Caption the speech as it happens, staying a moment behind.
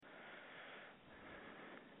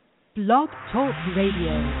Blog Talk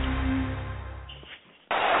Radio.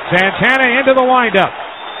 Santana into the windup.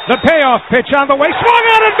 The payoff pitch on the way. Swung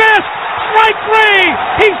on and missed. Strike three.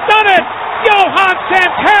 He's done it. Johan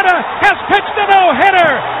Santana has pitched a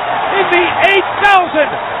no-hitter in the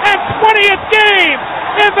 8,020th game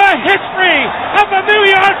in the history of the New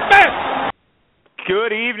York Mets.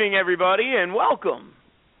 Good evening, everybody, and welcome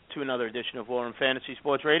to another edition of WarRoom Fantasy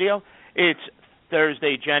Sports Radio. It's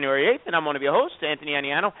Thursday, January 8th, and I'm one of your hosts, Anthony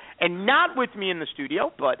Aniano, and not with me in the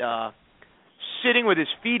studio, but sitting with his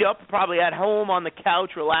feet up, probably at home on the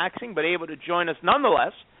couch relaxing, but able to join us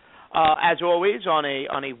nonetheless, as always, on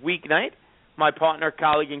a weeknight, my partner,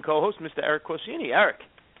 colleague, and co-host, Mr. Eric Corsini. Eric,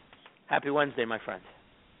 happy Wednesday, my friend.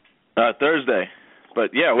 Thursday.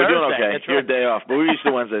 But, yeah, we're doing okay. That's Your right. day off, but we're used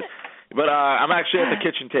to Wednesdays. But I'm actually at the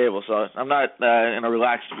kitchen table, so I'm not in a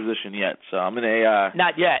relaxed position yet. So I'm in a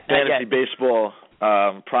not yet. fantasy baseball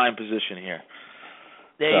prime position here.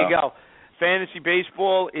 There you go. Fantasy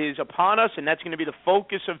baseball is upon us, and that's going to be the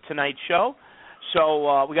focus of tonight's show.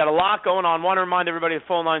 So we got a lot going on. Want to remind everybody the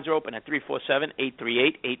phone lines are open at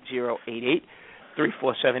 347-838-8088,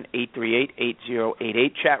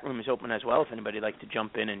 347-838-8088. Chat room is open as well if anybody would like to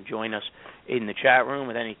jump in and join us in the chat room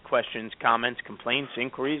with any questions, comments, complaints,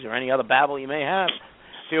 inquiries, or any other babble you may have.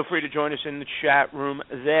 Feel free to join us in the chat room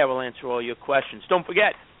there. We'll answer all your questions. Don't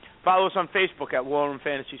forget, follow us on Facebook at WarRoom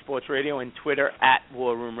Fantasy Sports Radio and Twitter at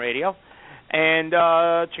WarRoom Radio. And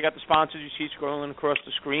check out the sponsors you see scrolling across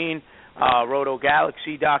the screen,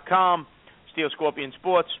 RotoGalaxy.com, Steel Scorpion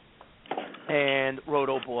Sports, and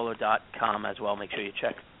RotoBaller.com as well. Make sure you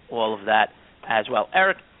check all of that as well.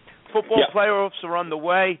 Eric, football playoffs are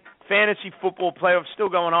underway. Fantasy football playoffs still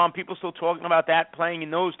going on. People still talking about that, playing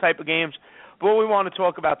in those type of games. But what we want to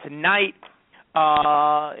talk about tonight,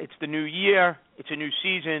 it's the new year. It's a new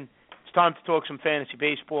season. It's time to talk some fantasy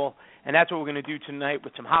baseball. And that's what we're going to do tonight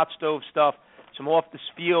with some hot stove stuff, some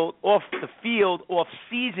off-the-field,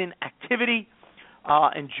 off-season activity.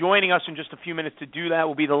 And joining us in just a few minutes to do that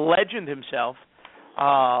will be the legend himself.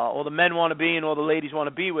 All the men want to be and all the ladies want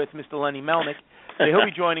to be with, Mr. Lenny Melnick. So he'll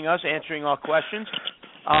be joining us, answering our questions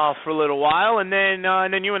for a little while. And then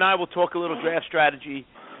you and I will talk a little draft strategy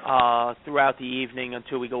throughout the evening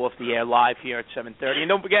until we go off the air live here at 7:30. And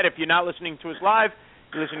don't forget, if you're not listening to us live,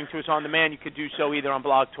 you're listening to us on demand, you could do so either on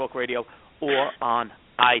Blog Talk Radio or on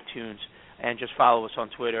iTunes. And just follow us on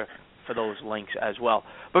Twitter for those links as well.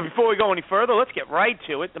 But before we go any further, let's get right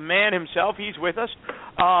to it. The man himself, he's with us.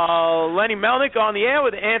 Lenny Melnick on the air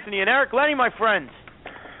with Anthony and Eric. Lenny, my friend,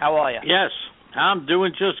 how are you? Yes, I'm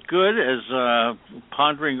doing just good as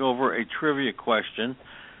pondering over a trivia question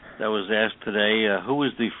that was asked today. Who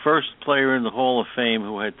was the first player in the Hall of Fame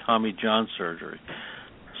who had Tommy John surgery?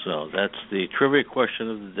 So that's the trivia question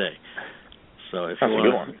of the day. So if that's a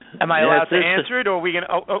good one. Am I allowed to answer it, or are we gonna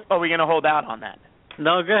hold out on that?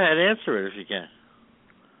 No, go ahead, answer it if you can.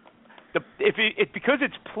 Because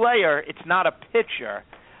it's player, it's not a pitcher.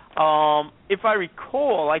 If I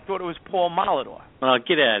recall, I thought it was Paul Molitor. Well,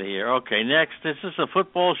 get out of here. Okay, next. Is this a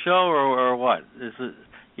football show or what?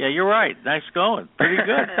 Yeah, you're right. Nice going. Pretty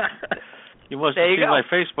good. You must have seen my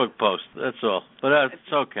Facebook post. That's all. But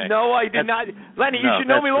it's okay. No, I did not. Lenny, you should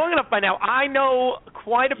know me long enough by now. I know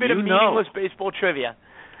quite a bit of meaningless baseball trivia.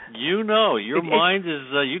 You know. Your mind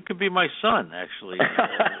is, you could be my son, actually.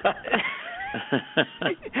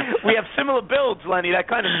 We have similar builds, Lenny. That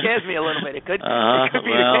kind of scares me a little bit. It could be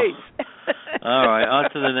the case. All right, on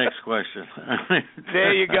to the next question.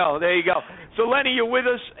 There you go. So, Lenny, you're with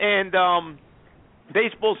us, and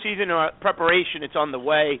baseball season preparation, it's on the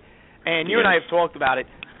way. And you and I have talked about it,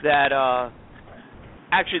 that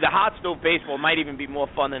actually the hot stove baseball might even be more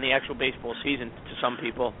fun than the actual baseball season to some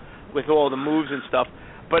people with all the moves and stuff.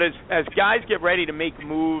 But as guys get ready to make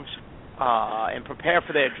moves and prepare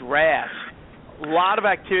for their drafts, a lot of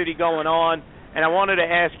activity going on. And I wanted to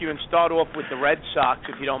ask you and start off with the Red Sox,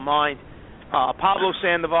 if you don't mind. Pablo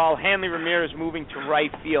Sandoval, Hanley Ramirez moving to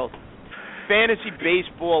right field. Fantasy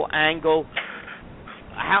baseball angle.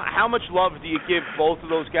 How much love do you give both of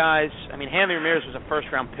those guys? I mean, Hanley Ramirez was a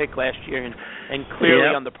first-round pick last year and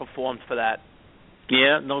clearly underperformed for that.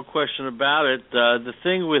 Yeah, no question about it. The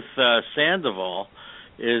thing with Sandoval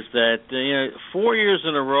is that 4 years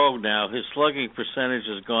in a row now, his slugging percentage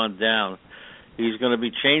has gone down. He's going to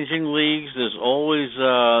be changing leagues. There's always,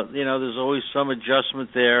 there's always some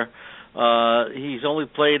adjustment there. He's only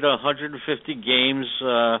played 150 games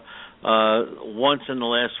once in the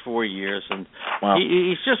last 4 years, and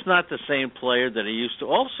he's just not the same player that he used to.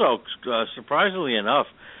 Also, surprisingly enough,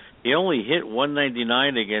 he only hit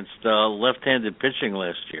 199 against left-handed pitching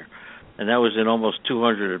last year, and that was in almost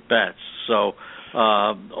 200 at-bats. So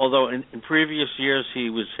Although in previous years he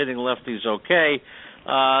was hitting lefties okay,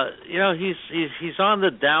 he's on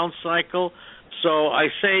the down cycle. So I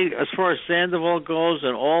say, as far as Sandoval goes,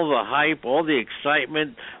 and all the hype, all the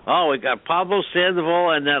excitement, we got Pablo Sandoval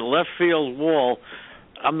and that left field wall.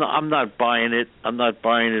 I'm not buying it. I'm not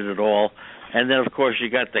buying it at all. And then, of course, you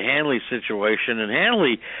got the Hanley situation. And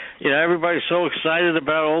Hanley, everybody's so excited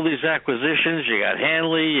about all these acquisitions. You got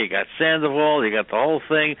Hanley, you got Sandoval, you got the whole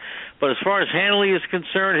thing. But as far as Hanley is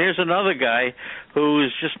concerned, here's another guy who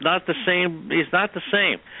is just not the same. He's not the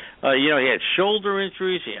same. He had shoulder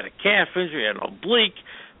injuries, he had a calf injury, he had an oblique.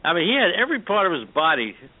 I mean, he had every part of his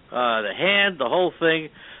body, the hand, the whole thing.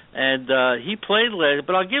 And he played last,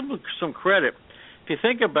 but I'll give him some credit. If you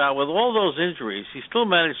think about, with all those injuries, he still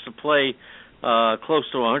managed to play close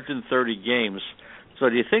to 130 games. So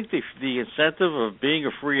do you think the incentive of being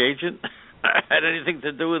a free agent had anything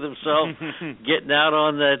to do with himself getting out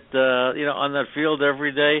on that on that field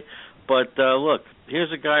every day? But look,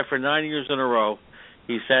 here's a guy for 9 years in a row.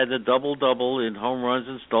 He's had the double-double in home runs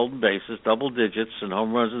and stolen bases, double digits in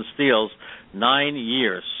home runs and steals, 9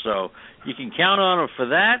 years. So you can count on him for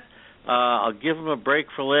that. I'll give him a break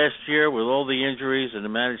for last year with all the injuries, and he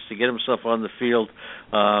managed to get himself on the field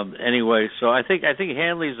anyway. So I think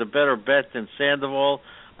Hanley's a better bet than Sandoval.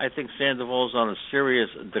 I think Sandoval's on a serious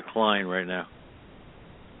decline right now.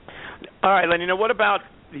 All right, Lenny. What about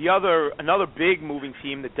another big moving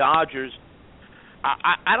team, the Dodgers?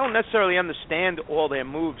 I don't necessarily understand all their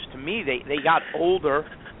moves. To me, they got older.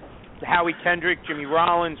 Howie Kendrick, Jimmy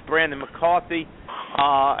Rollins, Brandon McCarthy.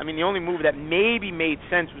 The only move that maybe made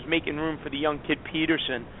sense was making room for the young kid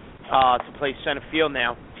Peterson to play center field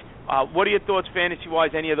now. What are your thoughts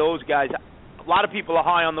fantasy-wise, any of those guys? A lot of people are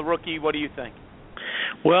high on the rookie. What do you think?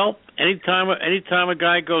 Well, anytime a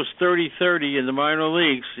guy goes 30-30 in the minor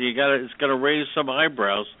leagues, it's got to raise some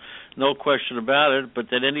eyebrows. No question about it. But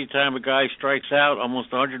then anytime a guy strikes out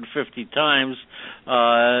almost 150 times,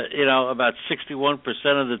 about 61%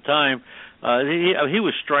 of the time, he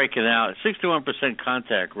was striking out, 61%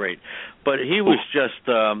 contact rate. But he was just,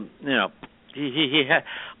 he had.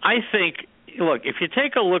 I think. Look, if you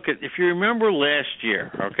take a look if you remember last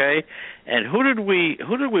year, okay, and who did we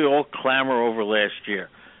all clamor over last year?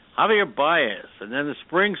 Javier Baez, and then the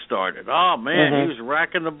spring started. Oh man, he was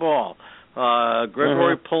racking the ball.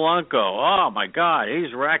 Gregory Polanco. Oh my God,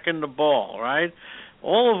 he's racking the ball, right?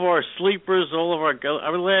 All of our sleepers,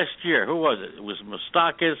 last year, who was it? It was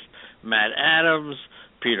Moustakas, Matt Adams,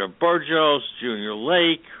 Peter Burgos, Junior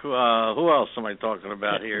Lake. Who else am I talking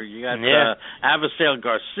about here? You got Avisail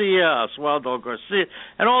Garcia, Oswaldo Garcia,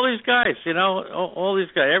 and all these guys. All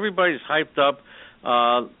these guys. Everybody's hyped up.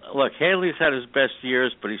 Look, Hanley's had his best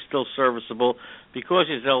years, but he's still serviceable because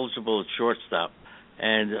he's eligible at shortstop.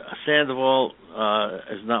 And Sandoval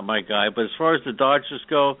is not my guy. But as far as the Dodgers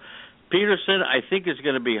go, Peterson, I think, is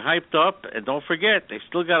going to be hyped up. And don't forget, they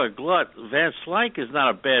still got a glut. Van Slyke is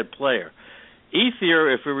not a bad player.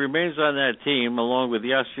 Ethier, if he remains on that team, along with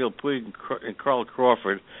Yasiel Puig and Carl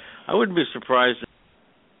Crawford, I wouldn't be surprised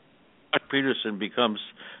if Peterson becomes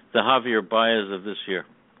the Javier Baez of this year.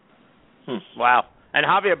 Wow. And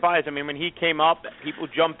Javier Baez, when he came up, people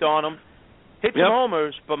jumped on him, hit some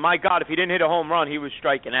homers, but my God, if he didn't hit a home run, he was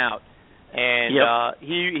striking out. And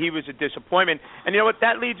he was a disappointment. And you know what,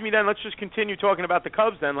 that leads me then, let's just continue talking about the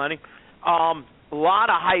Cubs then, Lenny. A lot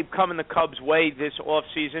of hype coming the Cubs' way this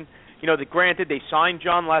offseason. Granted, they signed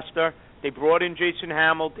John Lester. They brought in Jason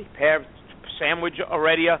Hamill. They paired Sandwich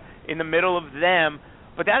Heredia in the middle of them.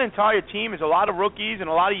 But that entire team is a lot of rookies and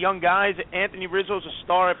a lot of young guys. Anthony Rizzo's a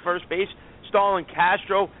star at first base. Starlin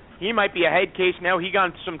Castro, he might be a head case now. He got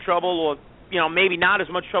into some trouble, or maybe not as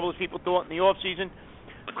much trouble as people thought in the offseason.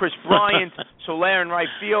 Chris Bryant, Soler in right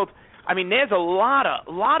field. There's a lot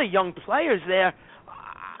of young players there.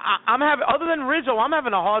 Other than Rizzo, I'm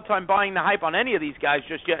having a hard time buying the hype on any of these guys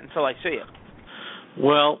just yet until I see it.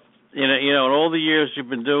 Well, in all the years you've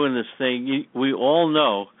been doing this thing, we all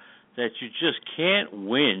know that you just can't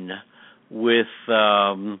win with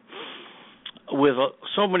so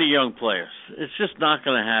many young players. It's just not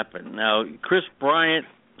going to happen. Now, Chris Bryant,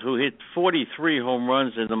 who hit 43 home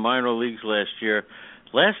runs in the minor leagues last year,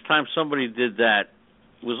 last time somebody did that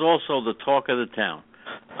was also the talk of the town.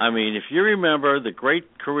 If you remember the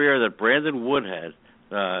great career that Brandon Wood had,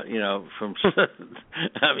 from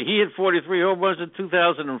he hit 43 home runs in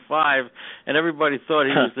 2005, and everybody thought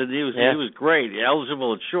he was great,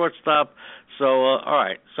 eligible at shortstop. So all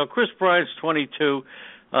right, so Chris Bryant's 22.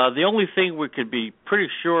 The only thing we could be pretty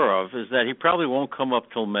sure of is that he probably won't come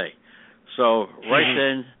up till May. So right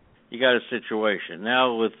then you got a situation.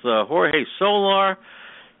 Now with Jorge Soler,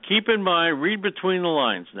 keep in mind, read between the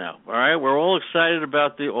lines now. All right, we're all excited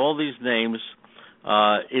about all these names.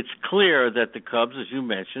 It's clear that the Cubs, as you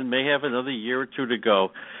mentioned, may have another year or two to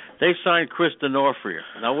go. They signed Chris D'Onofrio.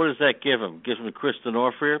 Now, what does that give them? Gives them Chris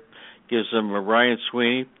D'Onofrio, gives them Ryan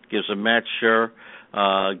Sweeney, gives them Matt Scherr,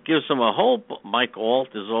 gives them a whole. Mike Alt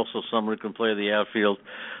is also someone who can play the outfield.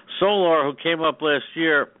 Solar, who came up last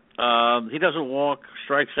year, he doesn't walk,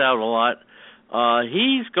 strikes out a lot.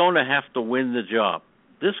 He's going to have to win the job.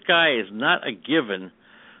 This guy is not a given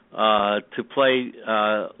to play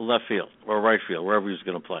left field or right field, wherever he's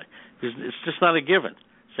going to play. It's just not a given.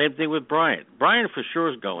 Same thing with Bryant. Bryant for sure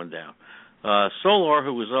is going down. Solar,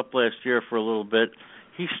 who was up last year for a little bit,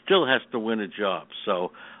 he still has to win a job.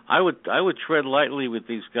 So I would tread lightly with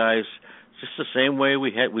these guys, just the same way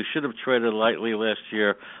we should have treaded lightly last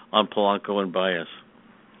year on Polanco and Baez.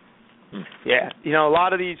 Yeah, a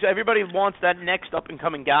lot of these, everybody wants that next up and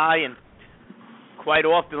coming guy, and quite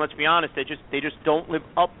often, let's be honest, they just don't live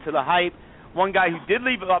up to the hype. One guy who did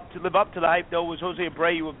live up to the hype though was Jose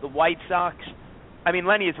Abreu of the White Sox. I mean,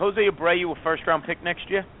 Lenny, is Jose Abreu a first-round pick next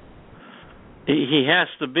year? He has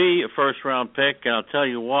to be a first-round pick, and I'll tell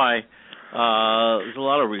you why. There's a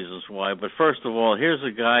lot of reasons why, but first of all, here's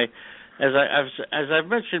a guy, as I've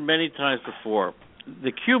mentioned many times before,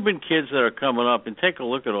 the Cuban kids that are coming up, and take a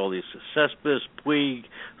look at all these, Cespedes, Puig,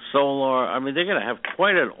 Solar, I mean, they're going to have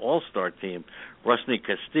quite an all-star team. Rusney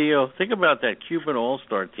Castillo, think about that Cuban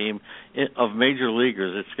all-star team of major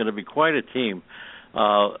leaguers. It's going to be quite a team.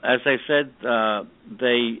 As I said,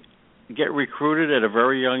 they get recruited at a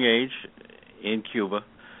very young age in Cuba.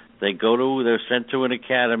 They're sent to an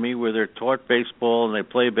academy where they're taught baseball and they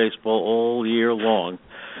play baseball all year long.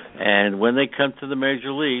 And when they come to the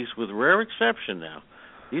major leagues, with rare exception now,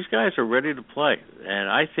 these guys are ready to play. And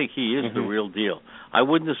I think he is the real deal. I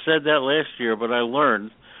wouldn't have said that last year, but I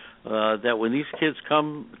learned that when these kids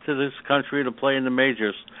come to this country to play in the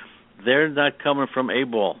majors, they're not coming from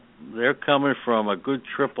A-ball. They're coming from a good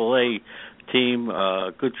AAA team,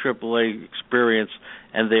 good AAA experience,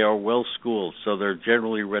 and they are well schooled, so they're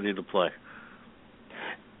generally ready to play.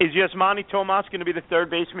 Is Yasmani Tomas going to be the third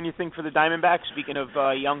baseman, you think, for the Diamondbacks, speaking of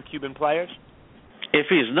young Cuban players? If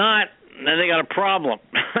he's not, then they got a problem,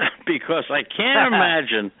 because I can't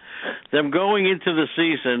imagine them going into the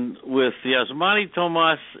season with Yasmani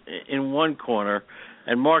Tomas in one corner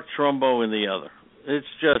and Mark Trumbo in the other. It's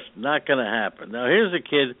just not going to happen. Now, here's a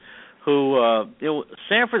kid who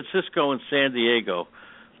San Francisco and San Diego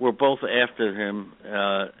were both after him,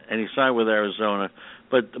 and he signed with Arizona.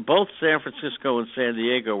 But both San Francisco and San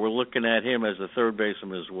Diego were looking at him as a third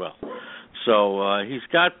baseman as well. So he's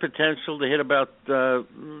got potential to hit about he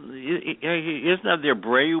doesn't have the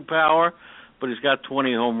Abreu power, but he's got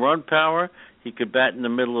 20 home run power. He could bat in the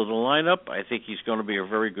middle of the lineup. I think he's going to be a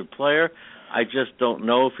very good player. I just don't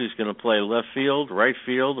know if he's going to play left field, right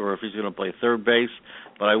field, or if he's going to play third base.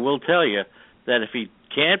 But I will tell you that if he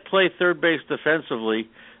can't play third base defensively,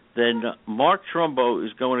 then Mark Trumbo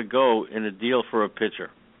is going to go in a deal for a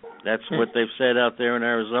pitcher. That's what they've said out there in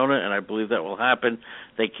Arizona, and I believe that will happen.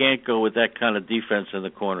 They can't go with that kind of defense in the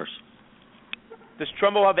corners. Does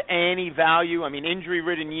Trumbo have any value? I mean,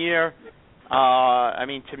 injury-ridden year. I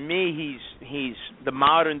mean, to me, he's the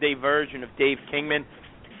modern-day version of Dave Kingman.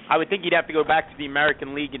 I would think he'd have to go back to the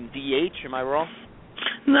American League in DH. Am I wrong?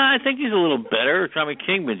 No, I think he's a little better. I mean,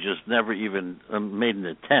 Kingman just never even made an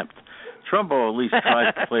attempt. Trumbo at least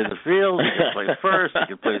tries to play the field. He can play first.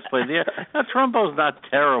 He can play the air. Now, Trumbo's not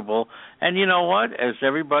terrible. And you know what? As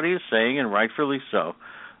everybody is saying, and rightfully so,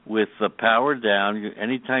 with the power down,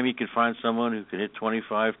 anytime he can find someone who can hit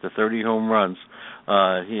 25 to 30 home runs,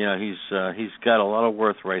 he's got a lot of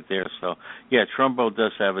worth right there. So, yeah, Trumbo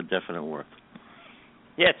does have a definite worth.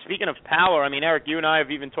 Yeah, speaking of power, I mean, Eric, you and I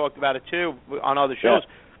have even talked about it, too, on other shows.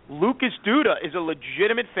 Yeah. Lucas Duda is a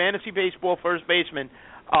legitimate fantasy baseball first baseman.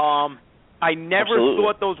 I never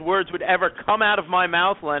thought those words would ever come out of my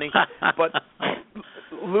mouth, Lenny, but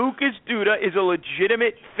Lucas Duda is a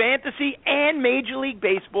legitimate fantasy and Major League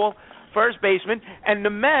Baseball first baseman, and the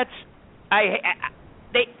Mets,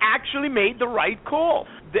 they actually made the right call.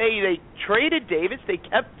 They traded Davis, they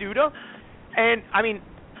kept Duda, and, I mean,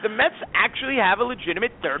 the Mets actually have a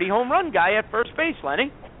legitimate 30-home run guy at first base,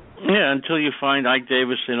 Lenny. Yeah, until you find Ike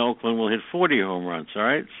Davis in Oakland will hit 40 home runs, all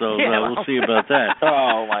right? So we'll see about that.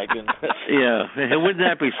 Oh, my goodness. Yeah, wouldn't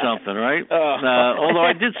that be something, right? Although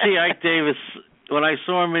I did see Ike Davis, when I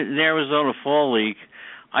saw him in the Arizona Fall League,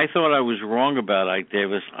 I thought I was wrong about Ike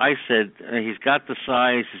Davis. I said he's got the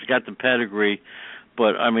size, he's got the pedigree,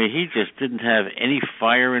 but, I mean, he just didn't have any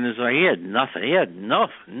fire in his eye. He had nothing. He had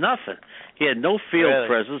nothing. He had no field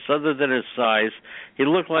presence other than his size. He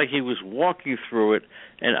looked like he was walking through it,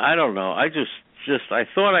 and I don't know. I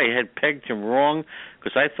thought I had pegged him wrong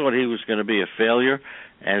because I thought he was going to be a failure.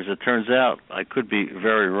 As it turns out, I could be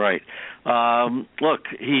very right. Look,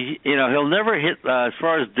 he'll never hit. As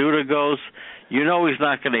far as Duda goes, he's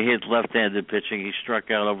not going to hit left-handed pitching. He struck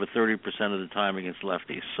out over 30% of the time against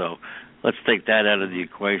lefties. So let's take that out of the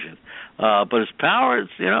equation. But his power,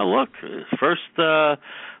 first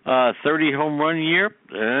 30 home run year,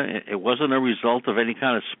 it wasn't a result of any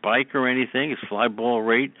kind of spike or anything. His fly ball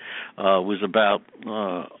rate was about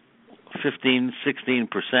 15, 16%,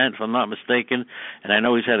 if I'm not mistaken, and I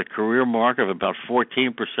know he's had a career mark of about 14%.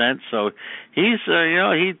 So he's,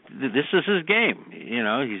 this is his game.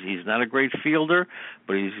 He's not a great fielder,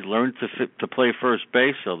 but he's learned to play first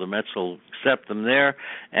base. So the Mets will accept him there,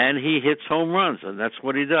 and he hits home runs, and that's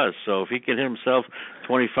what he does. So if he can hit himself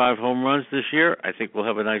 25 home runs this year, I think we'll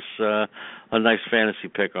have a nice fantasy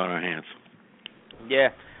pick on our hands. Yeah,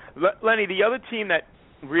 Lenny, the other team that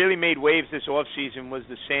really made waves this offseason was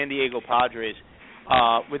the San Diego Padres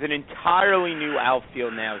with an entirely new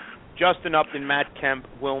outfield now. Justin Upton, Matt Kemp,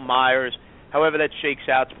 Will Myers. However that shakes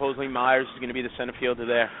out, supposedly Myers is going to be the center fielder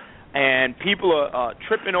there. And people are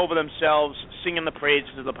tripping over themselves, singing the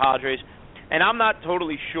praises of the Padres. And I'm not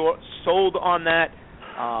totally sold on that.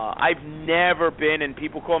 I've never been, and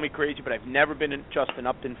people call me crazy, but I've never been a Justin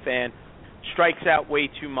Upton fan. Strikes out way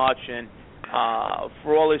too much, and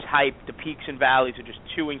for all his hype, the peaks and valleys are just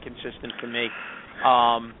too inconsistent for me.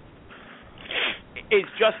 Is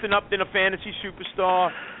Justin Upton a fantasy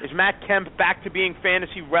superstar? Is Matt Kemp back to being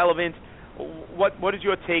fantasy relevant? What is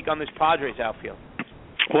your take on this Padres outfield?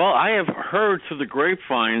 Well, I have heard through the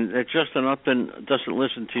grapevine that Justin Upton doesn't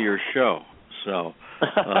listen to your show. So,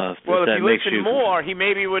 well, if he listened more, he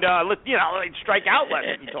maybe would, strike out less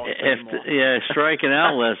if he talked more. Yeah, striking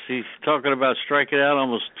out less. He's talking about striking out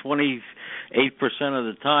almost 28% of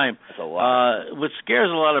the time. That's a lot. What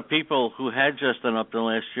scares a lot of people who had Justin Upton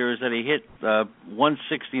last year is that he hit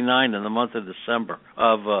 169 in the month of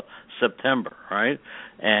September, right?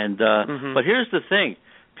 And but here's the thing: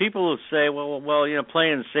 people will say, well,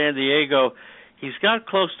 playing in San Diego, he's got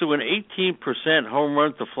close to an 18% home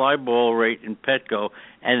run to fly ball rate in Petco,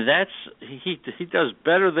 and he does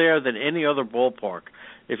better there than any other ballpark.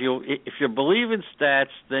 If you believe in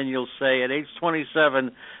stats, then you'll say at age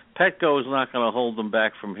 27, Petco is not going to hold him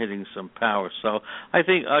back from hitting some power. So I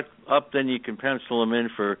think Upton, you can pencil him in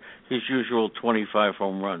for his usual 25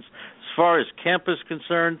 home runs. As far as Kemp is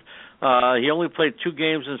concerned, he only played 2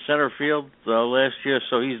 games in center field last year,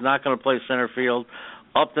 so he's not going to play center field.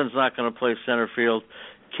 Upton's not going to play center field.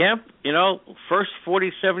 Kemp, first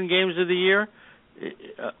 47 games of the year,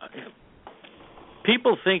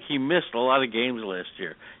 people think he missed a lot of games last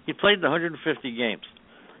year. He played in 150 games,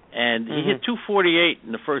 and he hit 248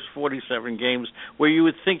 in the first 47 games, where you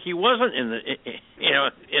would think he wasn't in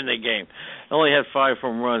the game. Only had 5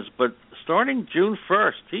 home runs, but starting June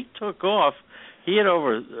 1st, he took off. He hit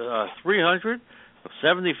over 300,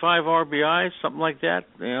 75 RBIs, something like that.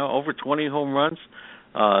 Over 20 home runs.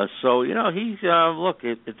 So he's look,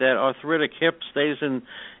 if that arthritic hip stays in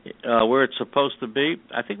where it's supposed to be,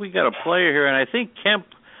 I think we got a player here, and I think Kemp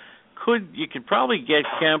you could probably get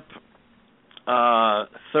Kemp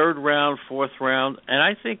 3rd round, 4th round, and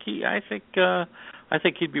I think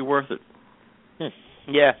he'd be worth it.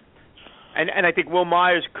 Yeah, and I think Will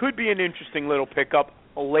Myers could be an interesting little pickup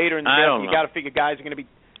later in the draft. You got to figure guys are going to be.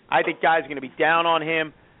 I think guys are going to be down on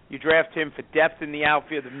him. You draft him for depth in the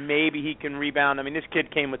outfield, maybe he can rebound. I mean, this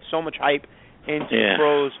kid came with so much hype into the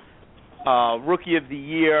pros. Rookie of the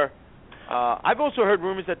year. I've also heard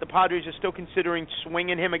rumors that the Padres are still considering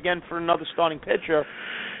swinging him again for another starting pitcher,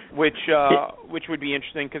 which would be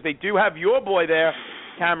interesting because they do have your boy there,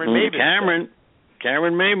 Cameron Maybin.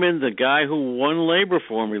 Cameron Maybin, the guy who won labor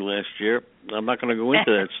for me last year. I'm not going to go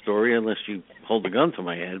into that story unless you hold a gun to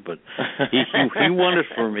my head, but he won it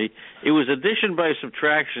for me. It was addition by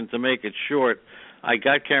subtraction to make it short. I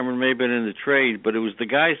got Cameron Maybin in the trade, but it was the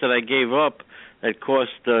guys that I gave up that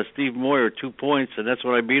cost Steve Moyer 2 points, and that's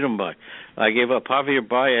what I beat him by. I gave up Javier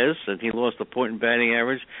Baez, and he lost a point in batting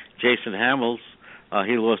average. Jason Hamels,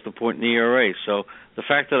 he lost a point in ERA. So the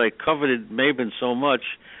fact that I coveted Maybin so much,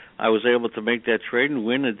 I was able to make that trade and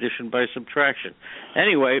win addition by subtraction.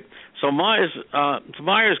 Anyway, so Myers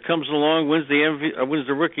comes along, wins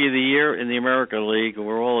the Rookie of the Year in the American League, and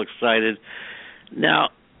we're all excited. Now,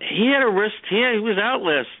 he had a wrist. He was out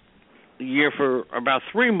last year for about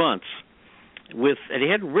 3 months, and he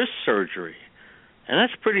had wrist surgery, and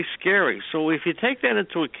that's pretty scary. So if you take that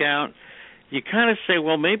into account, you kind of say,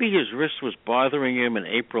 well, maybe his wrist was bothering him in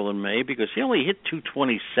April and May because he only hit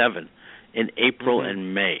 227 in April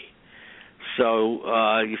and May.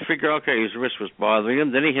 So you figure, okay, his wrist was bothering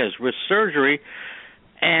him. Then he has wrist surgery.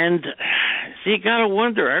 And, see, you got to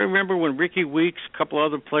wonder. I remember when Ricky Weeks, a couple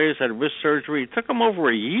other players had wrist surgery. It took them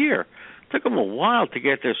over a year. It took them a while to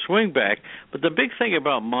get their swing back. But the big thing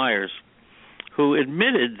about Myers, who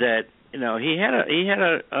admitted that, he had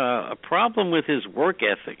a problem with his work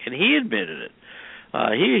ethic, and he admitted it.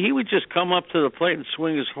 He would just come up to the plate and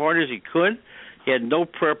swing as hard as he could. He had no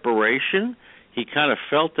preparation. He kind of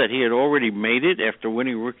felt that he had already made it after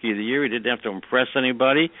winning Rookie of the Year. He didn't have to impress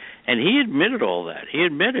anybody, and he admitted all that. He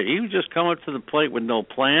admitted he would just come up to the plate with no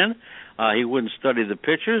plan. He wouldn't study the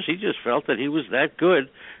pitchers. He just felt that he was that good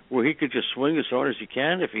where he could just swing as hard as he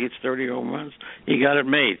can. If he hits 30 home runs, he got it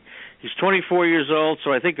made. He's 24 years old,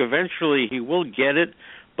 so I think eventually he will get it,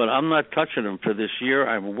 but I'm not touching him for this year.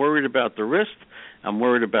 I'm worried about the wrist. I'm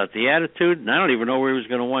worried about the attitude, and I don't even know where he was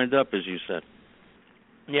going to wind up, as you said.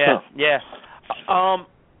 Yeah.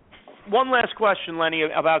 One last question, Lenny,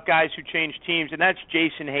 about guys who change teams, and that's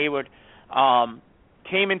Jason Hayward.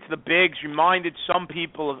 Came into the bigs, reminded some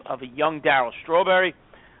people of a young Darryl Strawberry.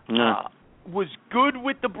 Was good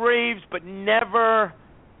with the Braves, but never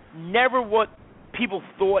what people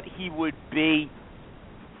thought he would be.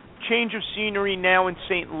 Change of scenery now in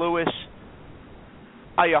St. Louis.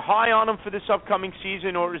 Are you high on him for this upcoming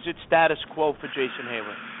season, or is it status quo for Jason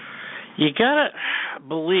Hayward? You gotta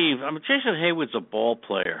believe. Jason Hayward's a ball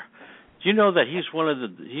player. Do you know that he's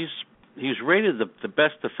he's rated the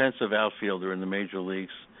best defensive outfielder in the major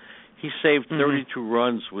leagues? He saved 32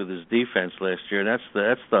 runs with his defense last year, and that's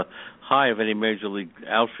the high of any major league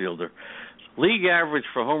outfielder. League average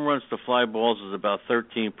for home runs to fly balls is about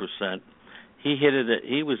 13%.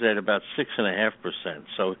 He was at about 6.5%.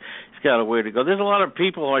 So he's got a way to go. There's a lot of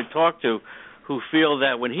people who I talk to who feel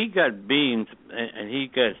that when he got beamed and he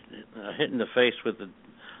got hit in the face with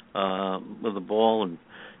the ball and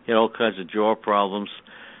he had all kinds of jaw problems,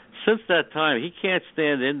 since that time he can't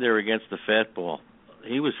stand in there against the fastball.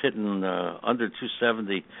 He was hitting under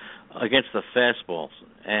 270 against the fastballs,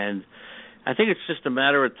 and I think it's just a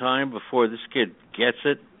matter of time before this kid gets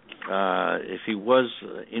it. If he was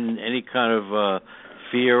in any kind of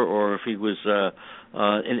fear, or if he was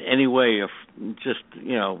in any way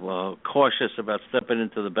cautious about stepping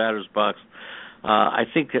into the batter's box, I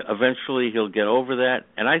think eventually he'll get over that.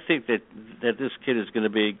 And I think that this kid is going to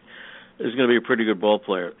be a pretty good ball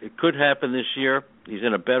player. It could happen this year. He's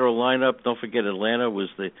in a better lineup. Don't forget, Atlanta was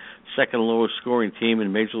the second lowest scoring team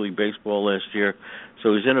in Major League Baseball last year,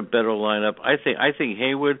 so he's in a better lineup. I think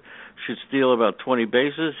Hayward should steal about 20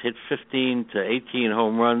 bases, hit 15 to 18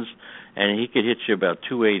 home runs, and he could hit you about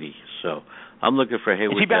 280. So I'm looking for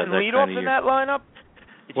Hayward. Is he batting leadoff in that lineup?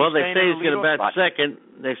 Well, they say he's going to bat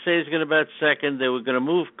second. They were going to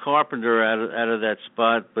move Carpenter out of that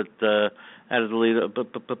spot, but out of the lead,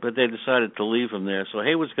 but they decided to leave him there. So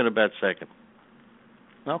Hayward's going to bat second.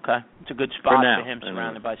 Okay, it's a good spot for him,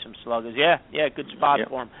 surrounded by some sluggers. Yeah, good spot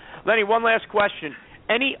for him. Lenny, one last question.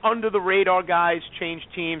 Any under-the-radar guys change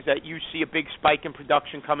teams that you see a big spike in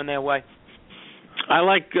production coming their way? I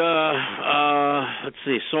like,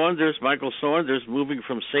 Michael Saunders, moving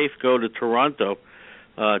from Safeco to Toronto.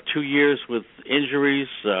 2 years with injuries.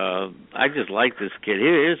 I just like this kid. He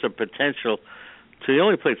has a potential he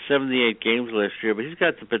only played 78 games last year, but he's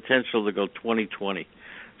got the potential to go 20-20.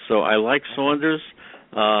 So I like Saunders.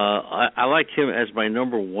 I like him as my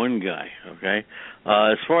number one guy. Okay.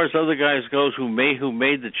 As far as other guys goes who made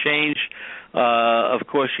the change, of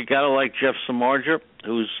course you got to like Jeff Samardzija,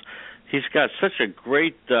 he's got such a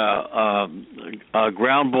great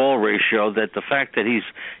ground ball ratio that the fact that he's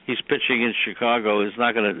pitching in Chicago is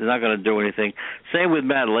not going to do anything. Same with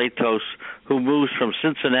Matt Latos, who moves from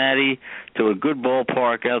Cincinnati to a good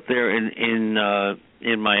ballpark out there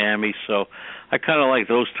in Miami. So I kind of like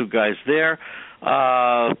those two guys there.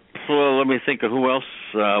 Let me think of who else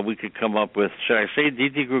we could come up with. Should I say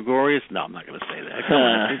Didi Gregorius? No, I'm not going to say that. Come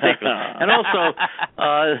on, it's ridiculous. And also,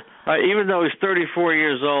 even though he's 34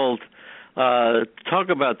 years old, talk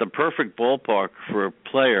about the perfect ballpark for a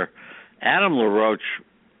player. Adam LaRoche,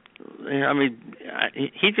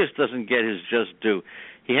 he just doesn't get his just due.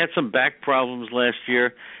 He had some back problems last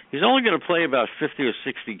year. He's only going to play about 50 or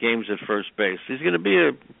 60 games at first base. He's going to be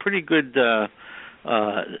a pretty good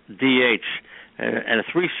DH. And a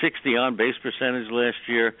 360 on-base percentage last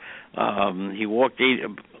year. He walked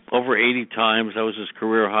over 80 times. That was his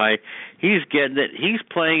career high. He's getting it. He's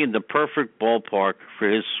playing in the perfect ballpark for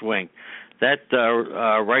his swing.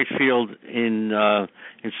 right field in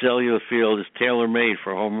Cellular Field is tailor-made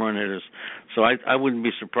for home run hitters. So I wouldn't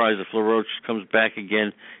be surprised if LaRoche comes back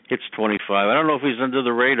again, hits 25. I don't know if he's under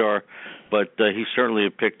the radar, but he's certainly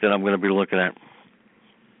a pick that I'm going to be looking at.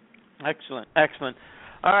 Excellent.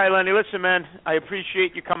 All right, Lenny, listen, man, I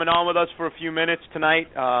appreciate you coming on with us for a few minutes tonight.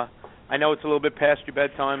 I know it's a little bit past your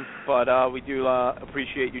bedtime, but we do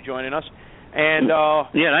appreciate you joining us. And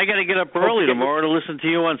and I got to get up early tomorrow to listen to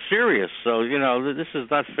you on Sirius. So this is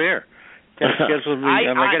not fair. I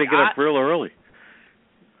got to get up real early.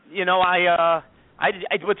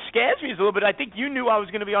 What scares me is a little bit. I think you knew I was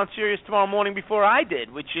going to be on Sirius tomorrow morning before I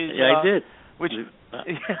did, which is I did. Which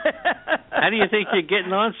how do you think you're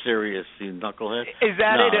getting on Sirius, you knucklehead? Is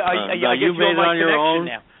that it? No, you made it on your own.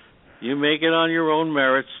 Now. You make it on your own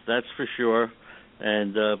merits, that's for sure.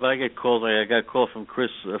 And but I got a call from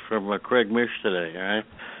Craig Mish today, all right?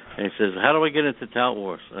 And he says, "How do I get into Tout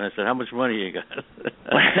Wars?" And I said, "How much money you got?"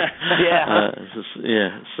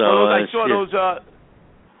 So I saw those.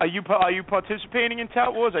 Are you participating in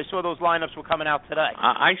Tout Wars? I saw those lineups were coming out today.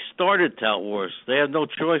 I started Tout Wars. They had no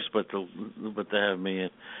choice but to have me in.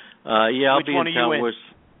 I'll Which be one in are Tout you Wars.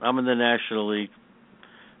 I'm in the National League.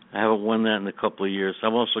 I haven't won that in a couple of years.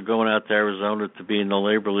 I'm also going out to Arizona to be in the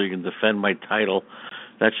Labor League and defend my title.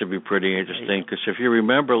 That should be pretty interesting because if you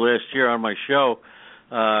remember last year on my show,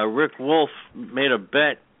 Rick Wolf made a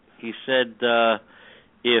bet. He said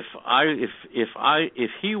if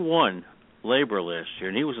he won Labor last year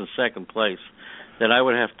and he was in second place, then I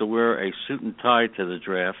would have to wear a suit and tie to the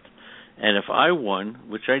draft. And if I won,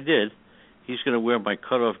 which I did, he's going to wear my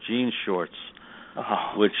cutoff jean shorts.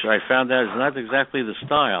 Which I found out is not exactly the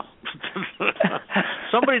style.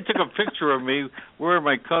 Somebody took a picture of me wearing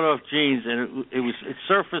my cutoff jeans, and it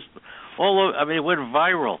surfaced all over. I mean, it went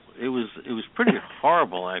viral. It was pretty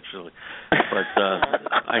horrible, actually. But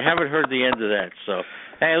I haven't heard the end of that. So,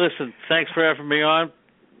 hey, listen, thanks for having me on.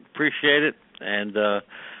 Appreciate it, and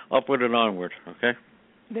upward and onward. Okay.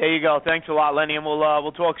 There you go. Thanks a lot, Lenny, and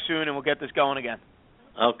we'll talk soon, and we'll get this going again.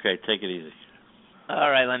 Okay, take it easy.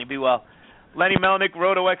 All right, Lenny, be well. Lenny Melnick,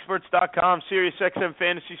 RotoExperts.com, SiriusXM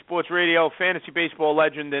Fantasy Sports Radio, fantasy baseball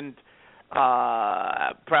legend, and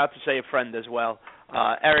proud to say a friend as well.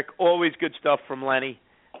 Eric, always good stuff from Lenny.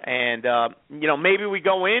 And, maybe we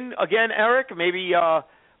go in again, Eric. Maybe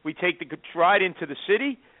we take the ride into the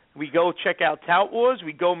city. We go check out Tout Wars.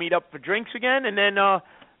 We go meet up for drinks again. And then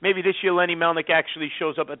maybe this year Lenny Melnick actually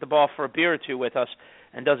shows up at the bar for a beer or two with us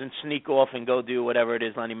and doesn't sneak off and go do whatever it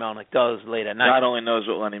is Lenny Melnick does late at night. God only knows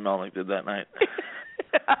what Lenny Melnick did that night.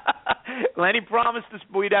 Lenny promised us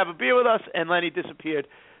we'd have a beer with us, and Lenny disappeared.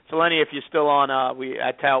 So, Lenny, if you're still on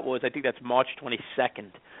at Tout Wars, I think that's March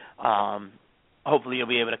 22nd. Hopefully you'll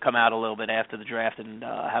be able to come out a little bit after the draft and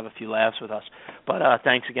have a few laughs with us. But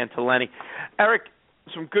thanks again to Lenny. Eric,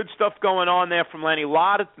 some good stuff going on there from Lenny. A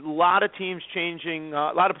lot of teams changing,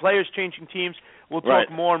 a lot of players changing teams. We'll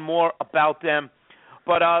talk more and more about them.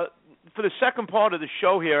 But for the second part of the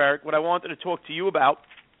show here, Eric, what I wanted to talk to you about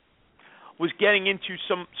was getting into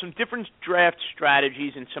some different draft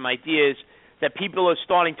strategies and some ideas that people are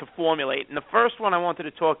starting to formulate. And the first one I wanted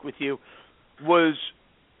to talk with you was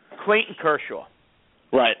Clayton Kershaw.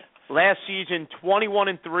 Right. Last season,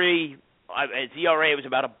 21-3. His ERA was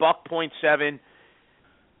about $1.7.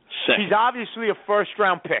 He's obviously a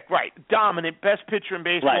first-round pick. Right. Dominant, best pitcher in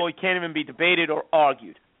baseball. He can't even be debated or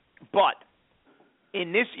argued. But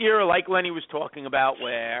in this era, like Lenny was talking about,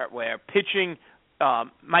 where pitching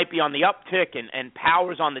might be on the uptick and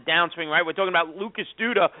power's on the downswing, right? We're talking about Lucas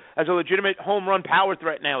Duda as a legitimate home run power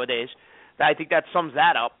threat nowadays. I think that sums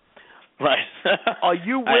that up. Right. Are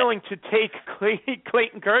you willing to take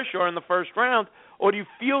Clayton Kershaw in the first round, or do you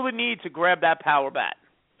feel the need to grab that power bat?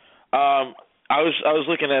 I was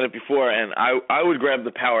looking at it before, and I would grab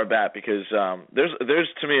the power bat because there's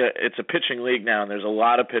to me it's a pitching league now, and there's a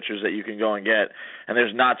lot of pitchers that you can go and get, and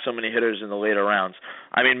there's not so many hitters in the later rounds.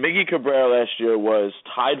 I mean, Miggy Cabrera last year was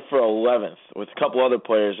tied for 11th with a couple other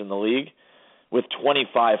players in the league with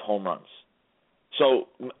 25 home runs. So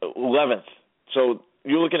 11th. So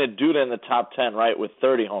you're looking at Duda in the top 10, right, with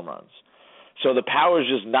 30 home runs. So the power is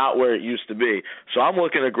just not where it used to be. So I'm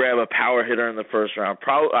looking to grab a power hitter in the first round.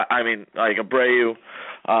 Like Abreu.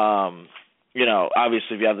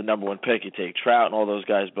 Obviously if you have the number one pick, you take Trout and all those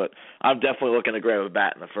guys. But I'm definitely looking to grab a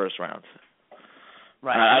bat in the first round.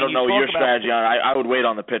 Right. I don't know your strategy on it. I would wait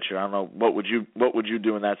on the pitcher. I don't know what would you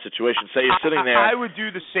do in that situation. Say you're sitting there. I would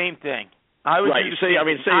do the same thing. Say you're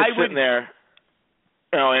sitting there.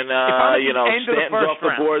 Stanton's off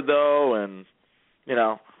the board though, and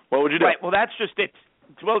what would you do? Right. Well, that's just it.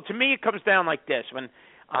 Well, to me, it comes down like this. When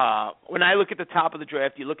I look at the top of the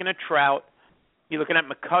draft, you're looking at Trout, You're looking at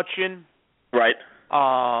McCutchen. Right.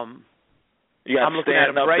 You got I'm looking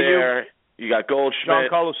Stanton at up there. You got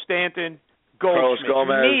Goldschmidt. Giancarlo Stanton. Carlos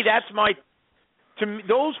Gomez. To me,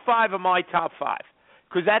 those 5 are my top 5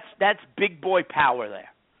 because that's big boy power there.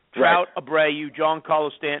 Trout, Right. Abreu, Giancarlo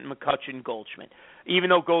Stanton, McCutchen, Goldschmidt. Even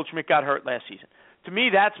though Goldschmidt got hurt last season, to me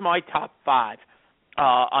that's my top 5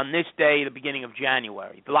 on this day, the beginning of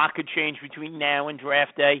January. A lot could change between now and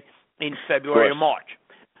draft day in February or March.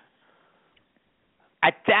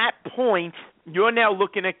 At that point, you're now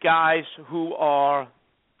looking at guys who are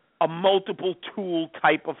a multiple tool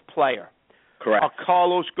type of player. Correct. A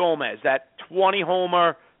Carlos Gomez, that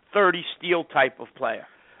 20-homer, 30-steal type of player.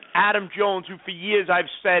 Adam Jones, who for years I've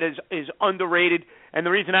said is underrated, and the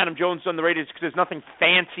reason Adam Jones is underrated is because there's nothing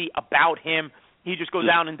fancy about him. He just goes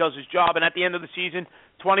out and does his job, and at the end of the season,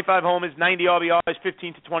 25 homers, 90 RBIs,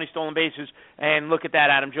 15 to 20 stolen bases, and look at that,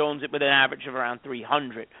 Adam Jones with an average of around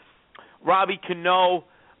 300. Robbie Cano,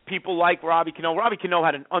 people like Robbie Cano. Robbie Cano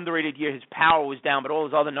had an underrated year. His power was down, but all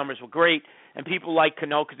his other numbers were great. And people like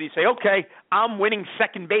Cano because they say, okay, I'm winning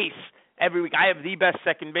second base every week. I have the best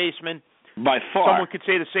second baseman. By far. Someone could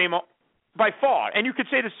say the same, by far. And you could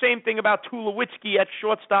say the same thing about Tulowitzki at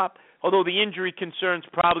shortstop, although the injury concerns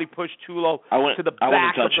probably pushed Tulo to the back. I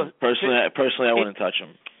wouldn't touch him. Personally, I wouldn't touch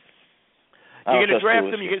him. You're going to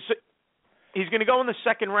draft him. He's going to go in the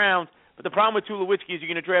second round. But the problem with Tulowitzki is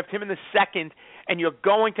you're going to draft him in the second, and you're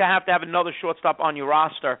going to have another shortstop on your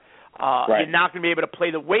roster. Right. You're not going to be able to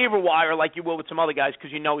play the waiver wire like you will with some other guys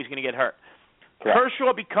because you know he's going to get hurt. Correct.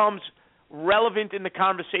 Kershaw becomes relevant in the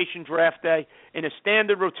conversation draft day. In a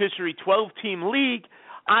standard rotisserie 12-team league,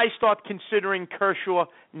 I start considering Kershaw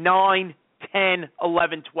 9, 10,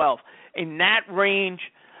 11, 12. In that range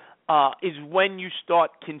is when you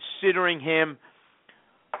start considering him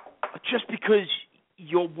just because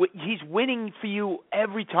he's winning for you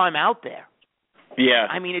every time out there. Yeah.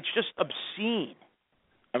 I mean, it's just obscene.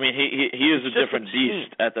 I mean, he is a different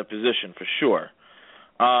beast at the position for sure.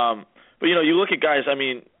 But, you look at guys, I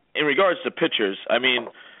mean, in regards to pitchers, I mean,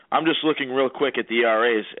 I'm just looking real quick at the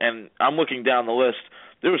ERAs, and I'm looking down the list.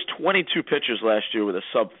 There was 22 pitchers last year with a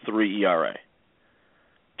sub-3 ERA.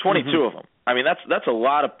 22 of them. I mean, that's a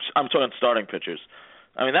lot of – I'm talking starting pitchers.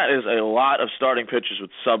 I mean, that is a lot of starting pitchers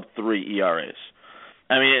with sub-3 ERAs.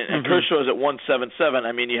 I mean, and Kershaw's at 1.77.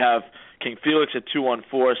 I mean, you have King Felix at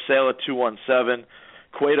 2.14, Sale at 2.17,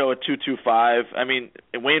 Cueto at 2.25. I mean,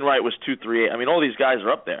 Wainwright was 2.38. I mean, all these guys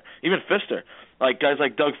are up there. Even Fister, guys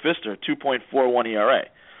like Doug Fister, 2.41 ERA.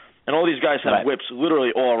 And all these guys have whips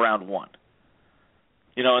literally all around 1.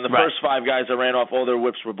 And the first 5 guys that ran off, all their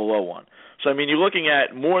whips were below 1. So, I mean, you're looking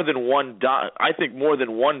at more than one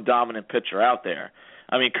dominant pitcher out there.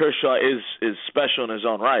 I mean, Kershaw is special in his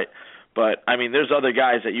own right. But, I mean, there's other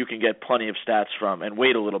guys that you can get plenty of stats from and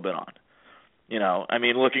wait a little bit on. I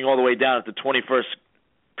mean, looking all the way down at the 21st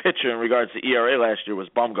pitcher in regards to ERA last year was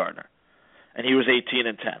Bumgarner. And he was 18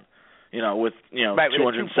 and 10, with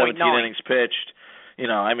 217 innings pitched.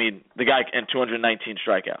 I mean, the guy and 219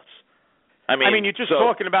 strikeouts. I mean, you're just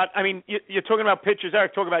talking about. I mean, you're talking about pitchers.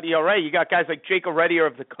 Eric, talking about ERA. You got guys like Jake Heredia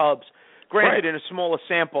of the Cubs. Granted, in a smaller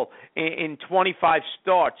sample, in 25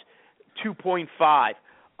 starts, 2.5.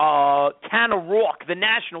 Tanner Rourke, the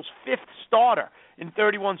Nationals' 5th starter in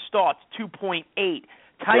 31 starts, 2.8.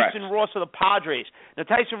 Tyson Ross of the Padres. Now,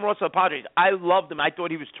 Tyson Ross of the Padres, I loved him. I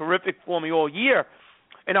thought he was terrific for me all year.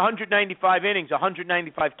 In 195 innings,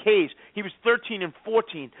 195 Ks, he was 13 and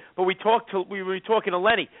 14. But we were talking to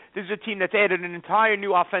Lenny. This is a team that's added an entire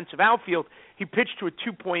new offensive outfield. He pitched to a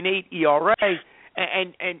 2.8 ERA,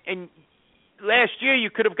 and last year you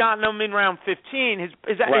could have gotten him in round 15.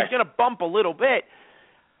 He's going to bump a little bit.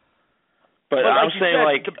 But I'm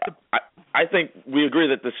saying, I think we agree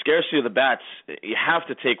that the scarcity of the bats, you have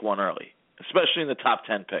to take one early, especially in the top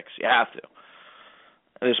 10 picks. You have to.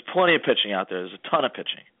 There's plenty of pitching out there. There's a ton of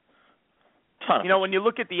pitching. When you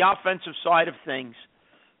look at the offensive side of things,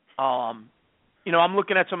 I'm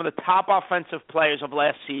looking at some of the top offensive players of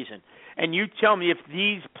last season, and you tell me if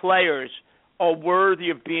these players are worthy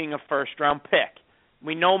of being a first-round pick.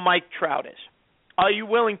 We know Mike Trout is. Are you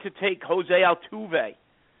willing to take Jose Altuve,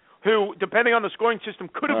 who, depending on the scoring system,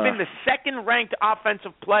 could have been the second-ranked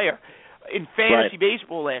offensive player in fantasy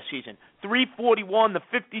baseball last season? 341, the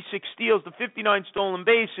 56 steals, the 59 stolen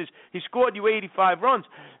bases. He scored you 85 runs.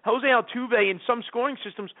 Jose Altuve, in some scoring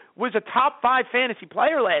systems, was a top 5 fantasy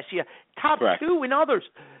player last year, top 2 in others.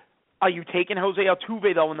 Are you taking Jose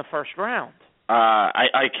Altuve, though, in the first round?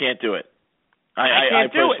 I can't do it. I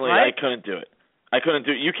personally, I couldn't do it. I couldn't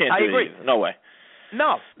do it. You can't do it either. No way.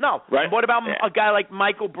 No. Right? What about a guy like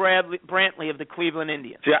Michael Brantley of the Cleveland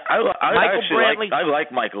Indians? Yeah, I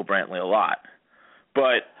like Michael Brantley a lot.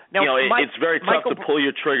 But now, it's very tough to pull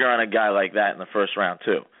your trigger on a guy like that in the first round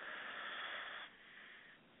too.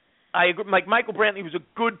 I agree. Michael Brantley was a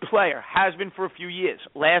good player, has been for a few years.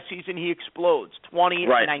 Last season he explodes, 20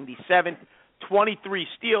 right. 97, 23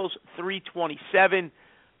 steals, 327,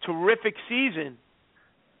 terrific season.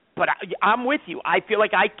 But I'm with you. I feel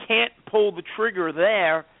like I can't pull the trigger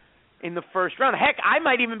there in the first round. Heck, I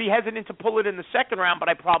might even be hesitant to pull it in the second round, but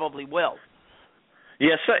I probably will.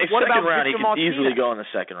 Yeah, second round he can easily go in the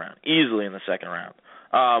second round. Easily in the second round.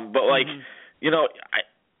 But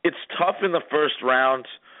it's tough in the first round.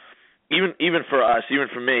 Even for us, even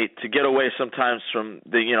for me, to get away sometimes from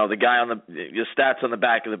the guy on the stats on the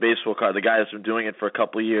back of the baseball card, the guy that's been doing it for a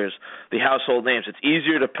couple of years, the household names. It's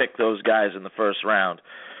easier to pick those guys in the first round.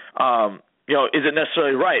 Is it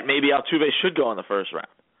necessarily right? Maybe Altuve should go in the first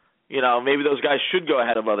round. Maybe those guys should go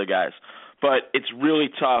ahead of other guys. But it's really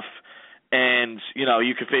tough, and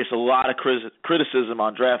you could face a lot of criticism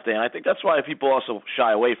on draft day, and I think that's why people also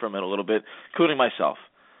shy away from it a little bit, including myself.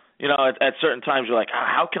 At certain times you're like,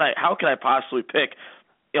 how can I possibly pick?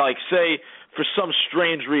 Say for some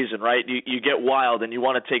strange reason, right? You get wild and you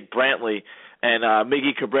want to take Brantley and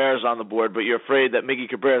Miggy Cabrera's on the board, but you're afraid that Miggy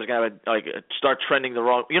Cabrera's going to start trending the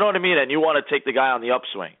wrong. You know what I mean? And you want to take the guy on the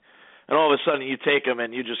upswing, and all of a sudden you take him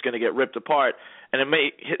and you're just going to get ripped apart. And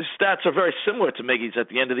his stats are very similar to Miggy's at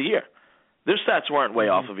the end of the year. Their stats weren't way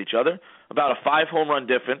off of each other, about a 5 home run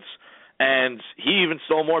difference. And he even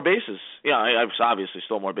stole more bases. I obviously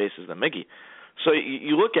stole more bases than Miggy. So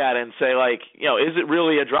you look at it and say, is it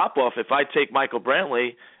really a drop-off if I take Michael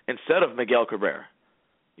Brantley instead of Miguel Cabrera?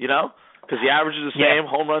 Because the average is the same,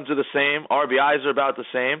 home runs are the same, RBIs are about the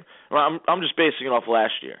same. I'm just basing it off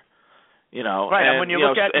last year. Right, and when you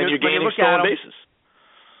look at and you're gaining stolen bases.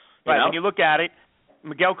 Right, when you look at it,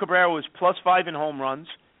 Miguel Cabrera was +5 in home runs.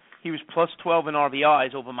 He was +12 in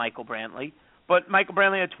RBIs over Michael Brantley. But Michael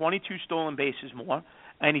Brantley had 22 stolen bases more,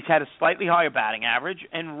 and he's had a slightly higher batting average,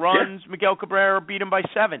 and runs Miguel Cabrera beat him by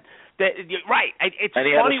 7. Right. It's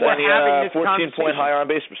funny we're having this 14-point higher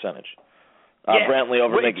on-base percentage. Brantley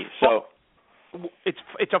over Miggy. So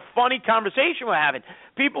it's a funny conversation we're having.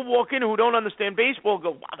 People walk in who don't understand baseball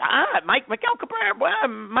go, Miguel Cabrera,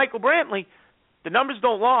 Michael Brantley. The numbers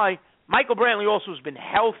don't lie. Michael Brantley also has been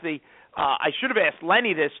healthy. I should have asked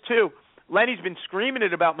Lenny this, too. Lenny's been screaming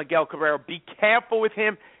it about Miguel Cabrera. Be careful with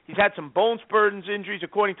him. He's had some bone spurs injuries,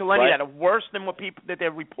 according to Lenny, that are worse than what that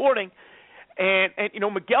they're reporting. And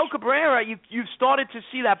Miguel Cabrera, you've started to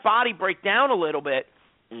see that body break down a little bit.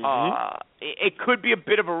 Mm-hmm. It could be a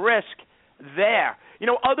bit of a risk there.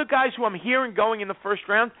 Other guys who I'm hearing going in the first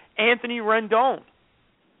round, Anthony Rendon,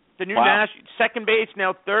 the new second base,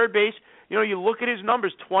 now third base. You look at his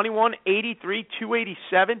numbers, 21, 83,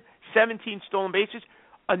 287, 17 stolen bases.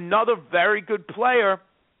 Another very good player,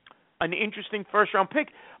 an interesting first-round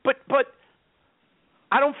pick. But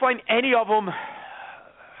I don't find any of them,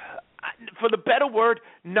 for the better word,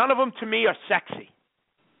 none of them to me are sexy.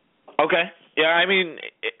 Okay. Yeah, I mean,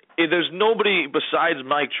 there's nobody besides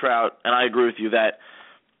Mike Trout, and I agree with you, that,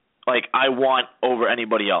 I want over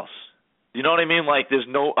anybody else. You know what I mean?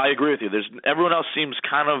 I agree with you. Everyone else seems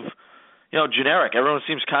kind of, generic. Everyone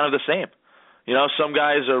seems kind of the same. Some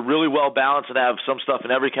guys are really well balanced and have some stuff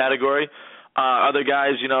in every category. Other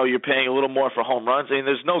guys, you're paying a little more for home runs. I mean,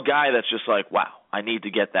 there's no guy that's just like, wow, I need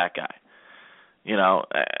to get that guy.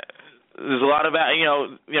 There's a lot of,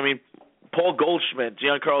 Paul Goldschmidt,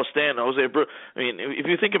 Giancarlo Stanton, Jose Abreu. I mean, if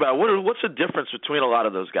you think about it, what's the difference between a lot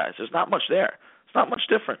of those guys? There's not much there. It's not much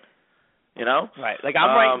different. Right.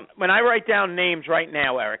 I'm when I write down names right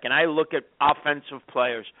now, Eric, and I look at offensive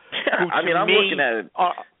players. Who I'm looking at it.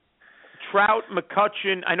 Trout,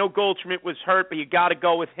 McCutchen. I know Goldschmidt was hurt, but you got to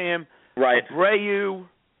go with him. Right. Abreu,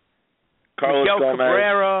 Carlos Miguel Gomez.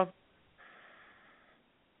 Cabrera.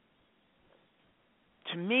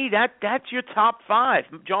 To me, that's your top 5.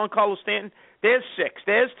 Giancarlo Stanton. There's 6.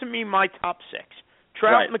 There's, to me, my top 6.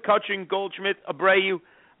 Trout, McCutchen, Goldschmidt, Abreu,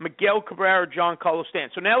 Miguel Cabrera, Giancarlo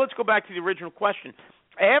Stanton. So now let's go back to the original question.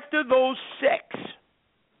 After those 6,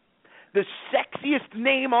 the sexiest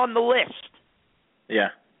name on the list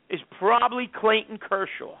is probably Clayton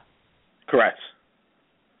Kershaw. Correct.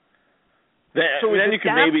 Then you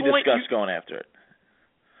can maybe discuss going after it.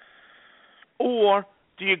 Or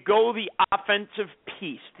do you go the offensive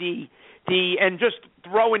piece, and just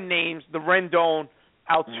throw in names, the Rendon,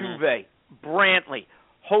 Altuve, Brantley,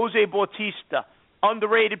 Jose Bautista,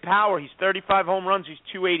 underrated power. He's 35 home runs. He's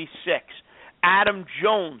 286. Adam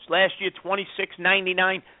Jones, last year 26,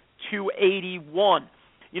 99, 281.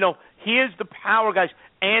 Here's the power guys.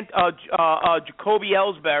 And Jacoby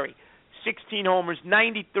Ellsbury, 16 homers,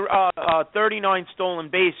 39 stolen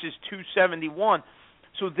bases, 271.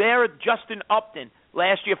 So there, Justin Upton,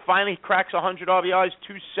 last year finally cracks 100 RBIs,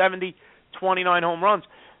 270, 29 home runs.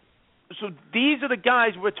 So these are the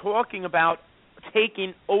guys we're talking about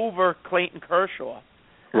taking over Clayton Kershaw.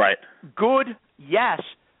 Right. Good, yes,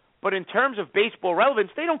 but in terms of baseball relevance,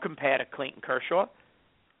 they don't compare to Clayton Kershaw.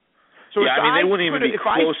 So yeah, I mean, they wouldn't even be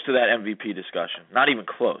close to that MVP discussion. Not even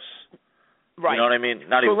close. Right. You know what I mean?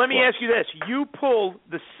 Not even So let me close. ask you this. You pull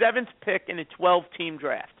the 7th pick in a 12-team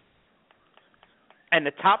draft, and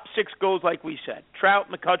the top 6 goes like we said. Trout,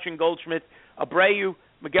 McCutchen, Goldschmidt, Abreu,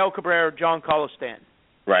 Miguel Cabrera, John Carlos Stanton.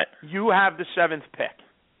 Right. You have the 7th pick.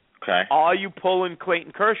 Okay. Are you pulling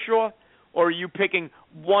Clayton Kershaw, or are you picking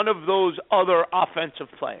one of those other offensive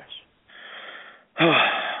players?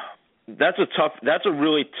 That's a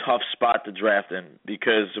really tough spot to draft in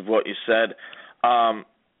because of what you said. I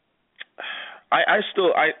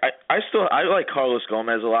like Carlos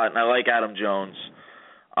Gomez a lot, and I like Adam Jones.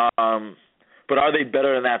 But are they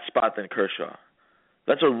better in that spot than Kershaw?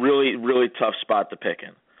 That's a really, really tough spot to pick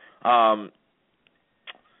in.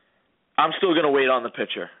 I'm still going to wait on the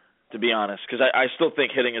pitcher, to be honest, because I still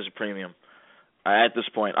think hitting is a premium at this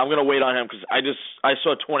point. I'm going to wait on him because I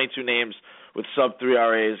saw 22 names with sub-3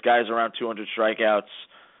 RAs, guys around 200 strikeouts,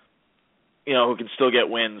 who can still get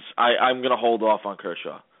wins. I'm going to hold off on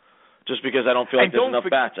Kershaw just because I don't feel like there's enough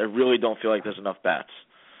bats. I really don't feel like there's enough bats.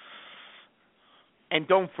 And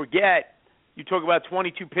don't forget, you talk about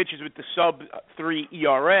 22 pitches with the sub-3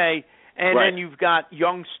 ERA, and right. then you've got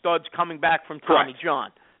young studs coming back from Tommy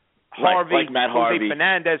John. Harvey, like Matt Jose Harvey.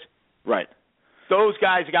 Fernandez. Right. Those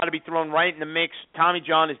guys got to be thrown right in the mix. Tommy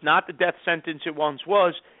John is not the death sentence it once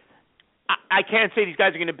was. I can't say these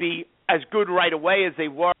guys are going to be as good right away as they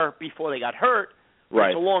were before they got hurt.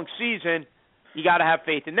 Right. It's a long season. You got to have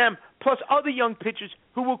faith in them. Plus other young pitchers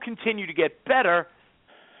who will continue to get better.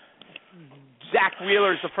 Zach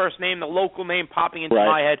Wheeler is the first name, the local name popping into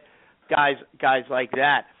my head. Guys like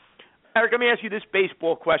that. Eric, let me ask you this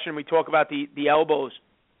baseball question. We talk about the elbows.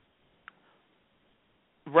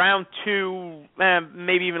 Round 2,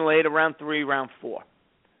 maybe even later, round 3, round 4.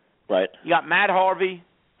 Right. You got Matt Harvey.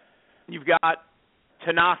 You've got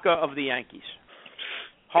Tanaka of the Yankees.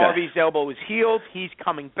 Harvey's elbow is healed. He's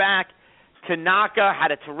coming back. Tanaka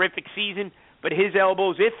had a terrific season, but his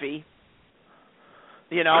elbow's iffy.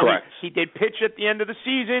 Correct. He did pitch at the end of the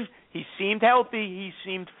season. He seemed healthy. He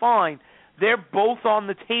seemed fine. They're both on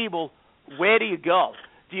the table. Where do you go?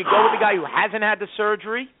 Do you go with the guy who hasn't had the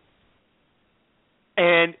surgery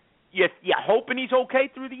and you're hoping he's okay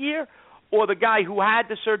through the year, or the guy who had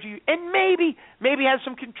the surgery and maybe has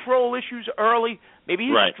some control issues early, maybe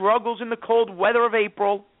he struggles in the cold weather of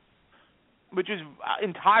April, which is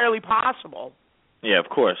entirely possible. Yeah, of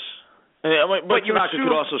course. But Tanaka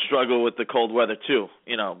could also struggle with the cold weather too,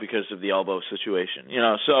 because of the elbow situation.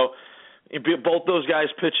 So both those guys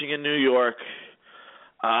pitching in New York.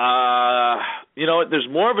 There's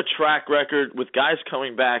more of a track record with guys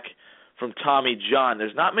coming back from Tommy John.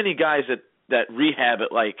 There's not many guys that rehab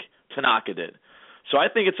it like Tanaka did. So I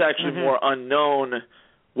think it's actually more unknown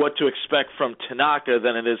what to expect from Tanaka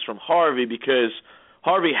than it is from Harvey, because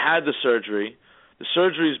Harvey had the surgery. The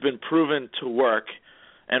surgery's been proven to work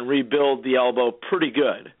and rebuild the elbow pretty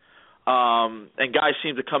good. And guys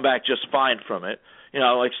seem to come back just fine from it.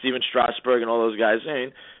 Like Steven Strasburg and all those guys. I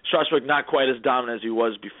mean, Strasburg not quite as dominant as he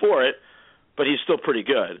was before it, but he's still pretty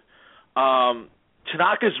good.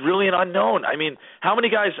 Tanaka's really an unknown. I mean, how many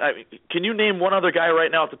guys can you name one other guy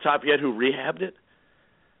right now at the top of your head who rehabbed it?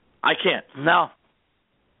 I can't. No.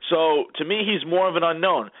 So, to me, he's more of an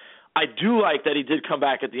unknown. I do like that he did come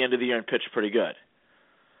back at the end of the year and pitch pretty good.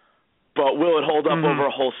 But will it hold up over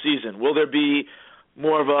a whole season? Will there be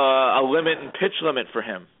more of a limit and pitch limit for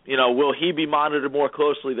him? Will he be monitored more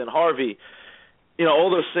closely than Harvey?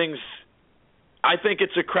 All those things. I think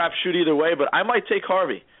it's a crapshoot either way, but I might take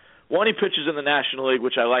Harvey. One, he pitches in the National League,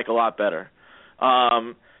 which I like a lot better.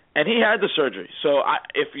 And he had the surgery. So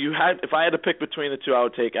if I had to pick between the two, I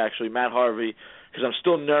would take actually Matt Harvey, because I'm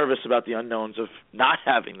still nervous about the unknowns of not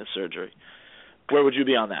having the surgery. Where would you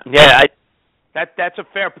be on that? Yeah, that's a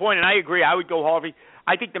fair point, and I agree. I would go Harvey.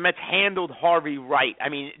 I think the Mets handled Harvey right. I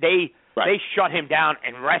mean, they shut him down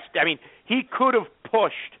and rested. I mean, he could have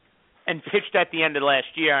pushed and pitched at the end of last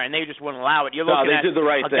year, and they just wouldn't allow it. You're looking they did the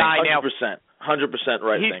right thing, guy 100%. 100%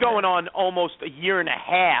 right thing. He's going on almost a year and a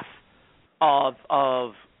half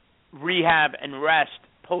of rehab and rest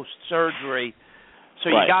post-surgery. So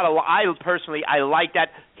you got to. I personally like that.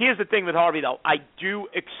 Here's the thing with Harvey, though. I do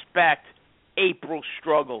expect April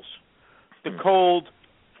struggles. The cold,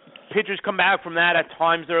 pitchers come back from that. At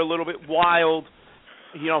times they're a little bit wild.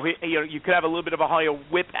 You could have a little bit of a higher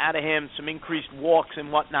whip out of him, some increased walks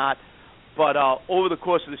and whatnot. But over the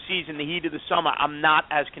course of the season, the heat of the summer, I'm not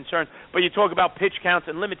as concerned. But you talk about pitch counts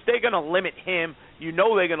and limits. They're going to limit him. You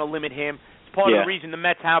know they're going to limit him. It's part of the reason the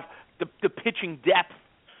Mets have the pitching depth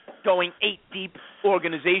going 8 deep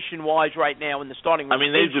organization-wise right now in the starting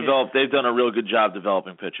rotation. I mean, they've done a real good job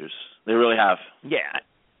developing pitchers. They really have. Yeah.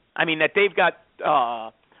 I mean, that they've got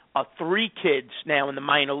 3 kids now in the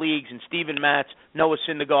minor leagues, and Steven Matz, Noah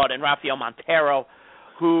Syndergaard, and Rafael Montero,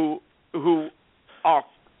 who are,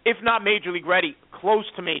 if not Major League ready, close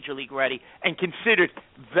to Major League ready, and considered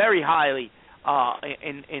very highly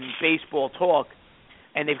in baseball talk.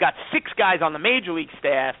 And they've got 6 guys on the Major League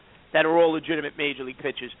staff that are all legitimate Major League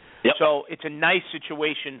pitchers. Yep. So it's a nice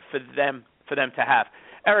situation for them to have.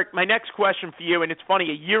 Eric, my next question for you, and it's funny,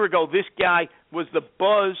 a year ago this guy was the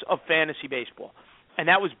buzz of fantasy baseball, and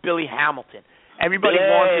that was Billy Hamilton. Everybody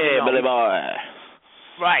wanted to know. Billy boy.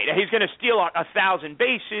 Right. He's going to steal 1,000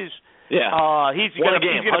 bases. Yeah. He's going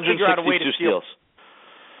to figure out a way to steal. Steals.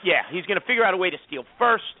 Yeah, he's going to figure out a way to steal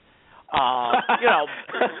first.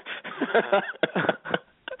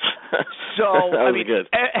 So that was good.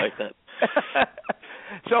 I like that.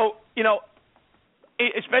 So,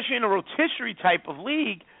 especially in a rotisserie type of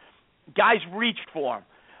league, guys reached for him.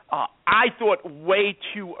 I thought way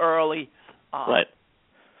too early. Right.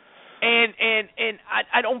 And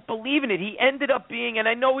I don't believe in it. He ended up being, and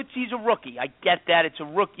I know he's a rookie. I get that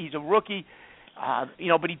he's a rookie.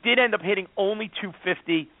 But he did end up hitting only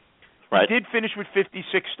 250. Right. He did finish with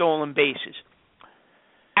 56 stolen bases.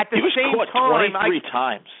 At the he was same caught time, 23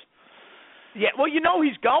 times. Yeah, well,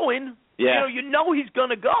 he's going. Yeah. He's going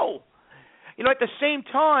to go. At the same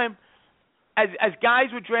time, as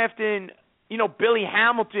guys were drafting, Billy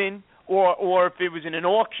Hamilton, or if it was in an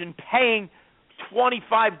auction, paying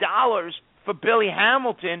 $25 for Billy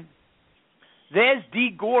Hamilton, there's D.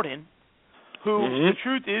 Gordon, who the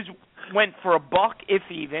truth is went for $1, if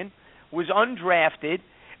even, was undrafted,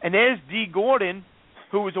 and there's D. Gordon,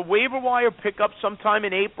 who was a waiver wire pickup sometime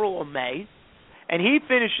in April or May, and he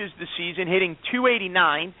finishes the season hitting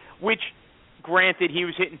 .289, which, granted, he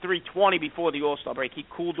was hitting .320 before the All-Star break. He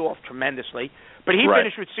cooled off tremendously. But he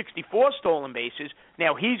finished with 64 stolen bases.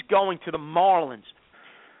 Now he's going to the Marlins.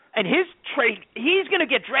 And his trade, he's going to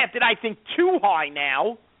get drafted, I think, too high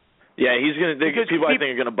now. Yeah, he's going to. People, I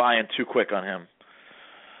think, are going to buy in too quick on him.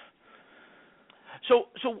 So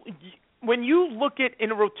when you look at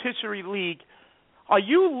in a rotisserie league, are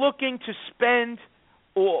you looking to spend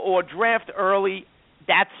or draft early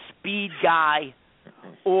that speed guy,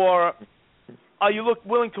 or are you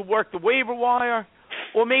willing to work the waiver wire,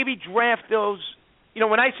 or maybe draft those?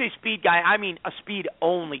 When I say speed guy, I mean a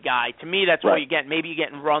speed-only guy. To me, that's what you get. Maybe you're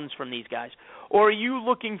getting runs from these guys. Or are you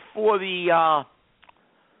looking for the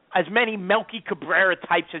as many Melky Cabrera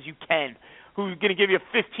types as you can, who's going to give you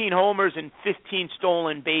 15 homers and 15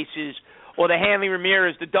 stolen bases, or the Hanley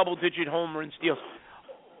Ramirez, the double-digit homer and steals?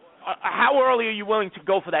 How early are you willing to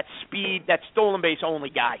go for that speed, that stolen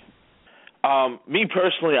base-only guy? Me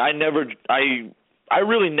personally, I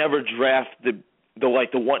really never draft the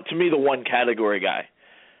one category guy.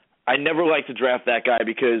 I never like to draft that guy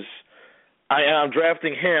because I'm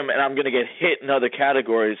drafting him and I'm going to get hit in other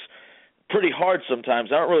categories pretty hard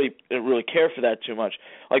sometimes. I don't really care for that too much.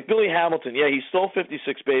 Like Billy Hamilton, yeah, he stole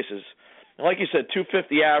 56 bases. And like you said,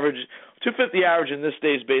 250 average in this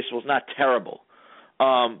day's baseball is not terrible.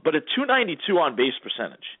 But a 292 on base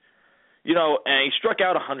percentage. And he struck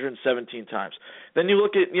out 117 times. Then you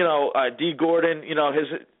look at, D. Gordon,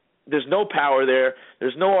 there's no power there.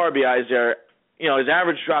 There's no RBIs there. His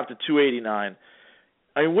average dropped to 289.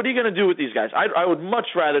 I mean, what are you going to do with these guys? I would much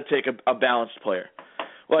rather take a balanced player.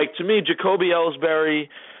 Like, to me, Jacoby Ellsbury,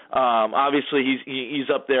 obviously he's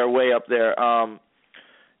up there, way up there.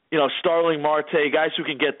 Starling Marte, guys who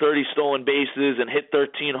can get 30 stolen bases and hit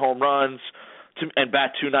 13 home runs and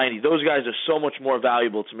bat 290. Those guys are so much more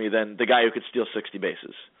valuable to me than the guy who could steal 60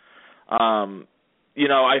 bases.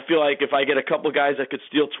 I feel like if I get a couple guys that could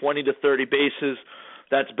steal 20 to 30 bases,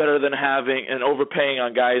 that's better than having and overpaying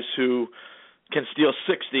on guys who can steal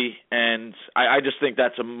 60, and I just think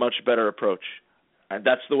that's a much better approach. And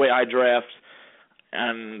that's the way I draft,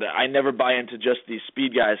 and I never buy into just these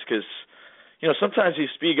speed guys because, sometimes these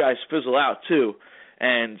speed guys fizzle out too,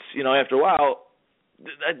 and, after a while,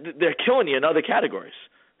 they're killing you in other categories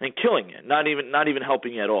and killing you, not even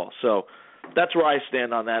helping you at all. So that's where I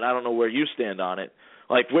stand on that. I don't know where you stand on it.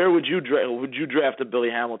 Like, where would you draft a Billy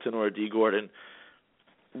Hamilton or a D. Gordon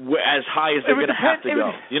as high as they're going to have to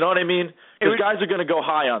go? You know what I mean? Because guys are going to go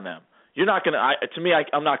high on them. You're not going to. To me,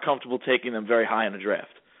 I'm not comfortable taking them very high in a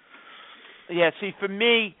draft. Yeah. See, for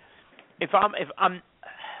me, if I'm,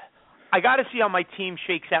 I got to see how my team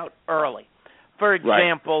shakes out early. For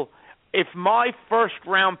example, if my first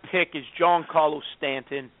round pick is Giancarlo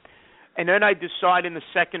Stanton, and then I decide in the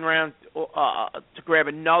second round to grab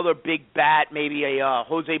another big bat, maybe a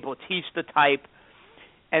Jose Bautista type,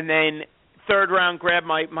 and then third round grab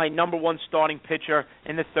my number one starting pitcher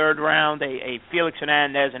in the third round, a Felix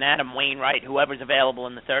Hernandez, an Adam Wainwright, whoever's available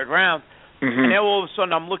in the third round, and then all of a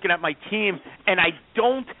sudden I'm looking at my team, and I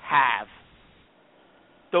don't have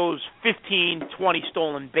those 15, 20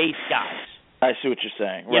 stolen base guys. I see what you're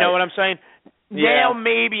saying. Right. You know what I'm saying? Yeah. Now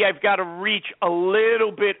maybe I've got to reach a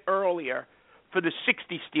little bit earlier for the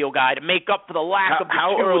 60 steal guy to make up for the lack of the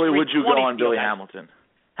How 2 or 3 early would you go on Billy guys. Hamilton?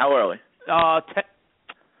 How early?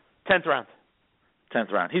 10th round.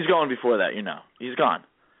 10th round. He's going before that, you know. He's gone.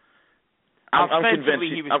 I'm Offensively,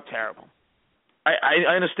 convinced he was terrible.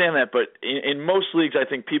 I understand that, but in most leagues, I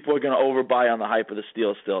think people are going to overbuy on the hype of the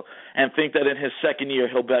steal still and think that in his second year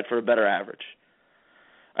he'll bet for a better average.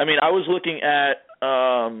 I mean, I was looking at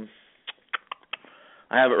I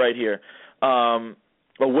have it right here.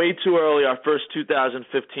 But way too early, our first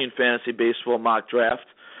 2015 fantasy baseball mock draft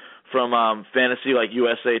from Fantasy like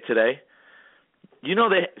USA Today. You know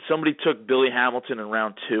somebody took Billy Hamilton in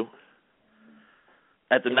round 2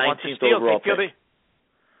 at the 19th overall pick.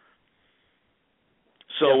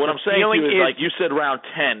 So what I'm saying to you is, like you said, round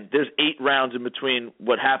 10. There's 8 rounds in between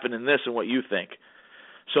what happened in this and what you think.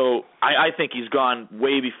 So I think he's gone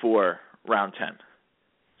way before round 10.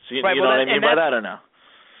 So you know what I mean by that or no?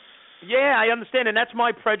 Yeah, I understand, and that's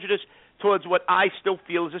my prejudice towards what I still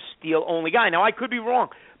feel is a steal-only guy. Now, I could be wrong.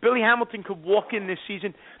 Billy Hamilton could walk in this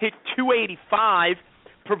season, hit 285,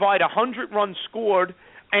 provide 100 runs scored,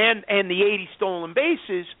 and the 80 stolen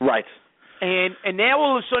bases. Right. And now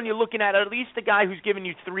all of a sudden you're looking at least a guy who's giving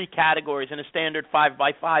you 3 categories in a standard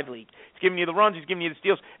 5x5 league. He's giving you the runs, he's giving you the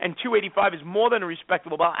steals, and 285 is more than a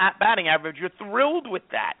respectable batting average. You're thrilled with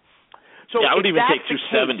that. So yeah, I would even take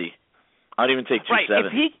 270. I would even take 270.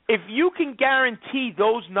 Right. If you can guarantee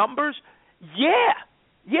those numbers, yeah.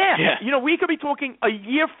 You know, we could be talking a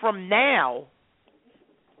year from now,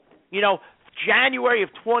 you know, January of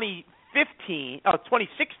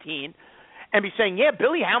 2016, and be saying, yeah,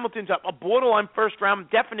 Billy Hamilton's a borderline first-round,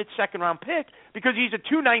 definite second-round pick because he's a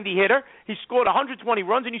 290 hitter. He scored 120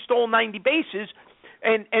 runs, and he stole 90 bases.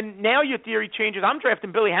 And now your theory changes. I'm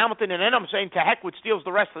drafting Billy Hamilton, and then I'm saying to heck with steals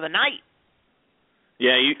the rest of the night.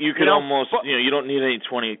 Yeah, you could almost, you know, you don't need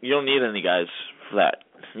any guys for that.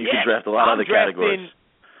 You could draft a lot of other categories.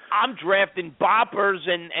 I'm drafting boppers,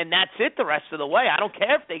 and that's it the rest of the way. I don't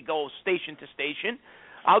care if they go station to station.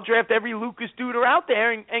 I'll draft every Lucas Duder out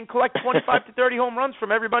there and collect 25 to 30 home runs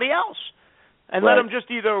from everybody else, and let them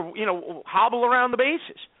just either, you know, hobble around the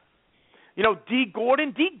bases. You know, D.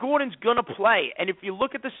 Gordon's gonna play, and if you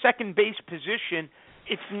look at the second base position,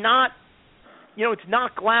 it's not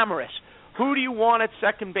glamorous. Who do you want at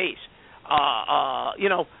second base? You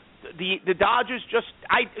know, the Dodgers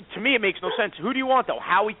to me it makes no sense. Who do you want though?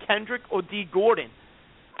 Howie Kendrick or D. Gordon?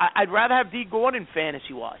 I'd rather have D. Gordon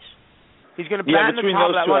fantasy wise. He's going to bat in the top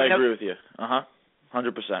of that line. Yeah, between those two, I agree with you.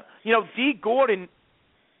 100%. You know, D. Gordon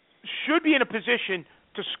should be in a position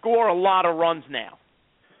to score a lot of runs now.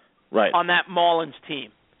 Right. On that Marlins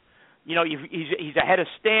team. You know, he's ahead of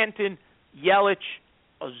Stanton, Yelich,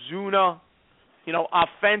 Ozuna. You know,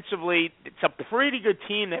 offensively, it's a pretty good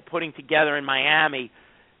team they're putting together in Miami.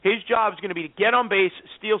 His job is going to be to get on base,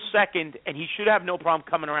 steal second, and he should have no problem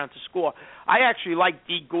coming around to score. I actually like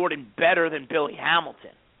D. Gordon better than Billy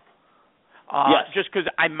Hamilton. Just because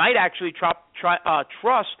I might actually trust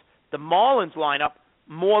the Marlins lineup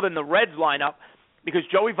more than the Reds lineup because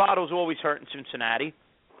Joey Votto's always hurt in Cincinnati.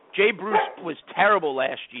 Jay Bruce was terrible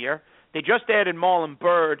last year. They just added Marlon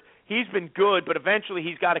Byrd. He's been good, but eventually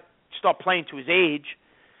he's got to start playing to his age.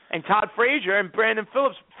 And Todd Frazier and Brandon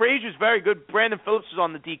Phillips. Frazier's very good. Brandon Phillips is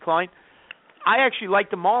on the decline. I actually like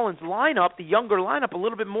the Marlins lineup, the younger lineup, a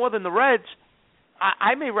little bit more than the Reds.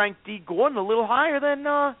 I may rank D. Gordon a little higher than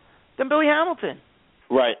Billy Hamilton.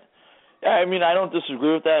 Right. I mean, I don't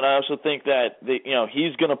disagree with that. I also think that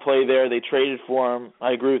he's going to play there. They traded for him.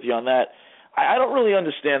 I agree with you on that. I don't really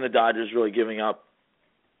understand the Dodgers really giving up.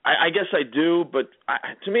 I guess I do, but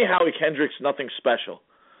to me, Howie Kendrick's nothing special.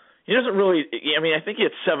 He doesn't really – I mean, I think he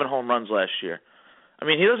had 7 home runs last year. I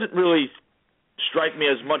mean, he doesn't really strike me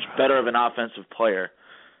as much better of an offensive player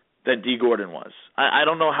than D. Gordon was. I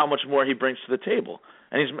don't know how much more he brings to the table.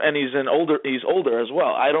 And he's older as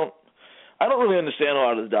well. I don't really understand a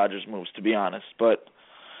lot of the Dodgers moves, to be honest. But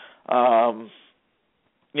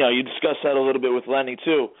you discussed that a little bit with Lenny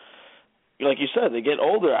too. Like you said, they get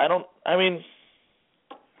older. I'm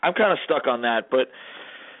kind of stuck on that. But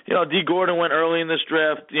D. Gordon went early in this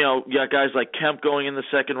draft. You got guys like Kemp going in the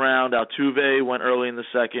second round. Altuve went early in the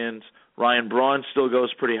second. Ryan Braun still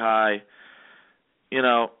goes pretty high. You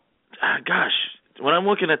know, gosh, when I'm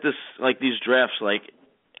looking at this, like these drafts, like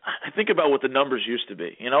I think about what the numbers used to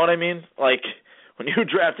be. You know what I mean? Like when you were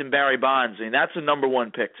drafting Barry Bonds, I mean, that's a number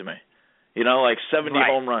one pick to me. You know, like 70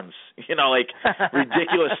 home runs. You know, like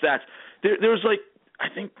ridiculous stats. There was like,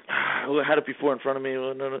 I think, I had it before in front of me.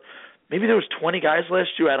 No. Maybe there was 20 guys last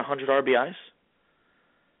year who had 100 RBIs.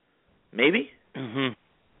 Maybe? Mm-hmm.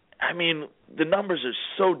 I mean, the numbers are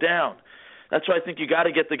so down. That's why I think you got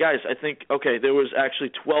to get the guys. I think, okay, there was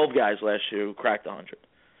actually 12 guys last year who cracked 100.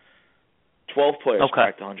 12 players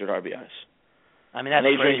cracked 100 RBIs. I mean, that's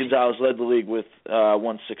and Adrian crazy. Gonzalez led the league with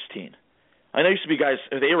 116. I know there used to be guys,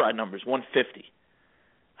 the A-Rod numbers, 150.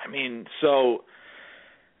 I mean, so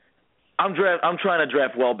I'm trying to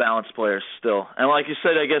draft well-balanced players still. And like you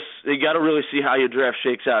said, I guess you got to really see how your draft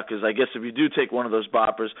shakes out, because I guess if you do take one of those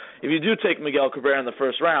boppers, if you do take Miguel Cabrera in the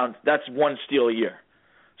first round, that's one steal a year.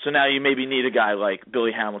 So now you maybe need a guy like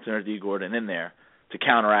Billy Hamilton or D. Gordon in there to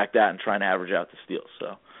counteract that and try and average out the steals.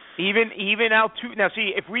 So even Altuve. Now,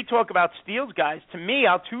 see, if we talk about steals, guys, to me,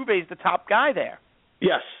 Altuve is the top guy there.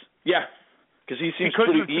 Yes, yeah, because he seems because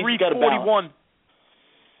pretty. of He's got a balance.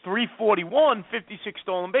 341, 56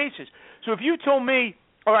 stolen bases. So if you told me,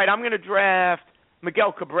 all right, I'm going to draft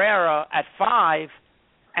Miguel Cabrera at 5,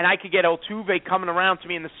 and I could get Altuve coming around to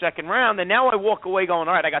me in the second round, and now I walk away going,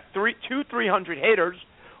 all right, I got two 300 hitters.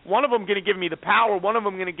 One of them going to give me the power. One of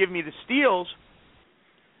them going to give me the steals.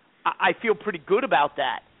 I feel pretty good about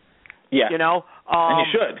that. Yeah. You know? And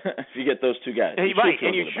you should, if you get those two guys. Right,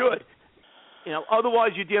 and you should. You know,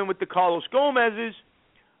 otherwise you're dealing with the Carlos Gomez's,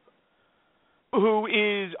 who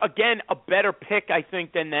is, again, a better pick, I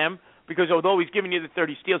think, than them, because although he's giving you the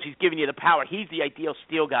 30 steals, he's giving you the power. He's the ideal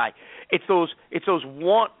steal guy. It's those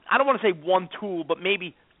one, I don't want to say one tool, but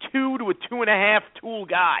maybe 2 to a 2.5 tool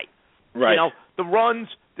guy. Right. You know, the runs,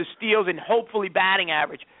 the steals, and hopefully batting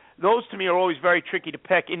average. Those, to me, are always very tricky to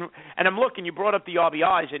pick. And I'm looking, you brought up the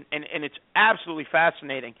RBIs, and it's absolutely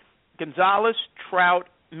fascinating. Gonzalez, Trout,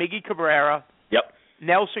 Miggy Cabrera, yep,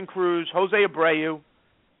 Nelson Cruz, Jose Abreu,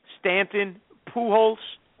 Stanton, Pujols,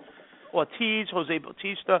 Ortiz, Jose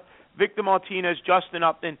Bautista, Victor Martinez, Justin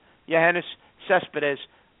Upton, Yoenis Cespedes.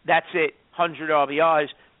 That's it, 100 RBIs.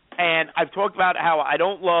 And I've talked about how I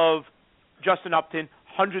don't love Justin Upton,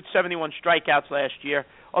 171 strikeouts last year.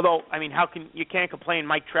 Although, I mean, you can't complain.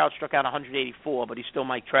 Mike Trout struck out 184, but he's still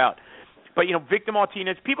Mike Trout. But, you know, Victor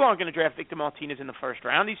Martinez, people aren't going to draft Victor Martinez in the first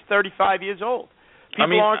round. He's 35 years old.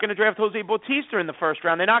 People aren't going to draft Jose Bautista in the first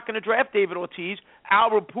round. They're not going to draft David Ortiz,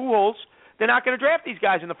 Albert Pujols. They're not going to draft these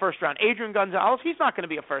guys in the first round. Adrian Gonzalez, he's not going to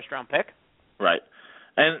be a first-round pick. Right.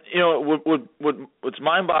 And, you know, what's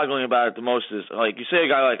mind-boggling about it the most is, like, you say a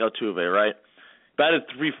guy like Altuve, right? Batted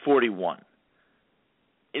 341.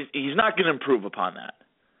 He's not going to improve upon that.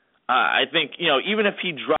 I think, you know, even if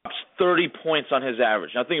he drops 30 points on his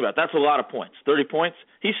average, now think about it, that's a lot of points. 30 points,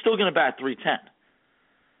 he's still going to bat 310.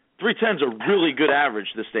 310's a really good average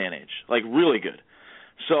this day and age, like really good.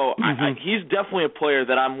 So he's definitely a player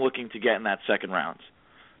that I'm looking to get in that second round,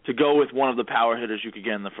 to go with one of the power hitters you could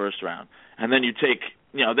get in the first round. And then you take,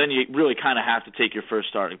 you know, then you really kind of have to take your first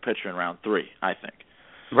starting pitcher in round 3, I think.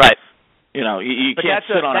 Right. You know, you can't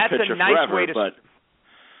sit on a pitcher forever, but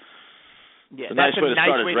yeah, that's a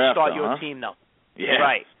nice way to start your team, though. Yeah.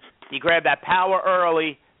 Right. You grab that power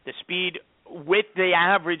early, the speed with the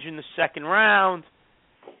average in the second round,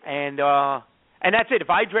 and that's it. If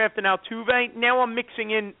I draft an Altuve, now I'm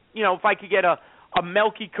mixing in, you know, if I could get a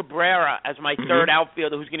Melky Cabrera as my third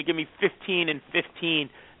outfielder who's going to give me 15 and 15,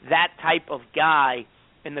 that type of guy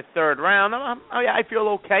in the third round, I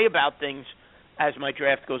feel okay about things as my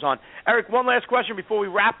draft goes on. Eric, one last question before we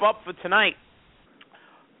wrap up for tonight.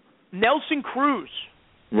 Nelson Cruz.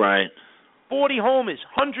 Right. 40 homers,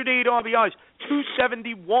 108 RBIs,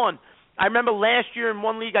 271. I remember last year in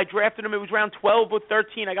one league I drafted him. It was round 12 or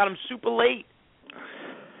 13. I got him super late.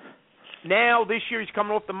 Now, this year, he's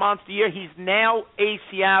coming off the monster year. He's now a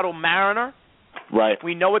Seattle Mariner. Right.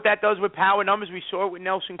 We know what that does with power numbers. We saw it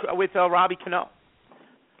with Robbie Cano.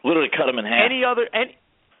 Literally cut him in half.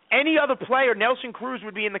 Any other player, Nelson Cruz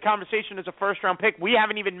would be in the conversation as a first-round pick. We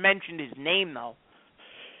haven't even mentioned his name, though.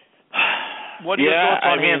 What are your thoughts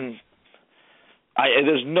on him?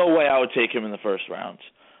 There's no way I would take him in the first round.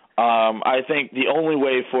 I think the only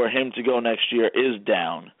way for him to go next year is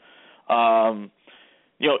down.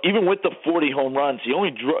 You know, even with the 40 home runs, he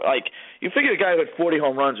only you figure a guy with 40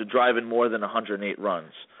 home runs would drive in more than 108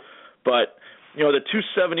 runs. But, you know, the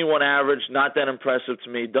 271 average, not that impressive to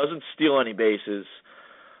me. Doesn't steal any bases.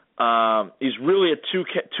 He's really a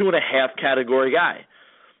 2.5 category guy.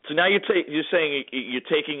 So now you're saying you're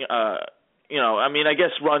taking I mean, I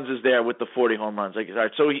guess runs is there with the 40 home runs. Like, all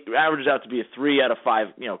right, so he averages out to be a 3 out of 5,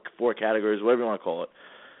 4 categories, whatever you want to call it.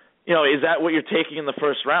 Is that what you're taking in the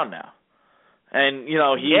first round now? And,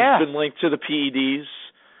 he's been linked to the PEDs.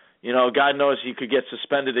 God knows he could get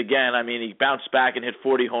suspended again. I mean, he bounced back and hit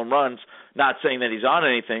 40 home runs. Not saying that he's on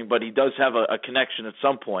anything, but he does have a connection at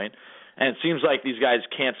some point. And it seems like these guys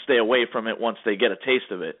can't stay away from it once they get a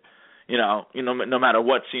taste of it. No matter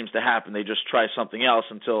what seems to happen, they just try something else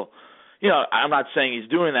until, I'm not saying he's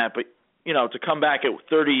doing that, but, to come back at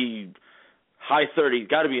 30, high 30s,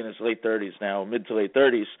 got to be in his late 30s now, mid to late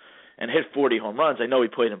 30s, and hit 40 home runs. I know he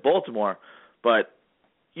played in Baltimore, but,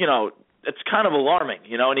 it's kind of alarming,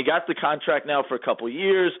 and he got the contract now for a couple of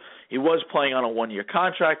years. He was playing on a 1-year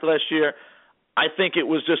contract last year. I think it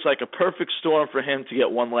was just like a perfect storm for him to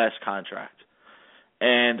get one last contract.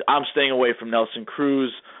 And I'm staying away from Nelson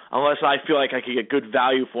Cruz unless I feel like I could get good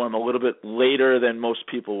value for him a little bit later than most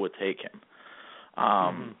people would take him.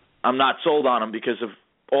 I'm not sold on him because of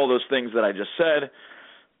all those things that I just said,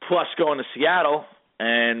 plus going to Seattle,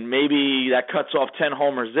 and maybe that cuts off 10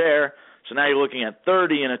 homers there. So now you're looking at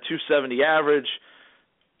 30 and a 270 average.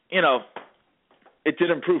 It did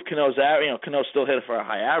improve Cano's average. Cano still hit it for a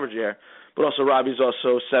high average there, but also Robbie's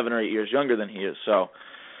also 7 or 8 years younger than he is. So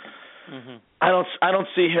I don't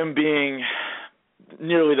see him being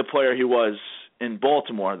nearly the player he was in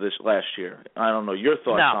Baltimore this last year. I don't know your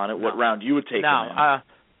thoughts on it. What round you would take him in?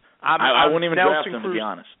 I wouldn't even draft him, to be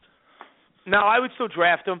honest. No, I would still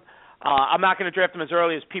draft him. I'm not going to draft him as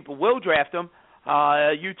early as people will draft him.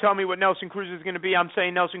 You tell me what Nelson Cruz is going to be. I'm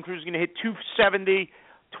saying Nelson Cruz is going to hit 270,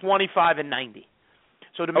 25, and 90.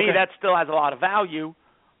 So to me, that still has a lot of value.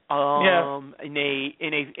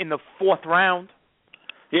 In the fourth round.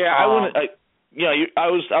 Yeah, I wouldn't. I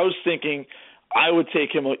was thinking I would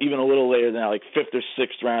take him even a little later than that, like 5th or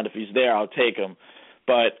 6th round. If he's there, I'll take him.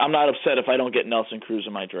 But I'm not upset if I don't get Nelson Cruz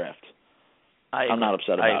in my draft. I'm not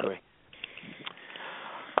upset about it.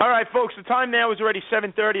 All right, folks, the time now is already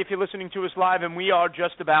 7:30 if you're listening to us live, and we are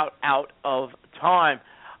just about out of time.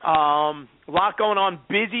 A lot going on.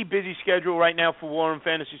 Busy schedule right now for WarRoom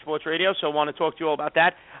Fantasy Sports Radio, so I want to talk to you all about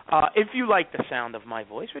that. If you like the sound of my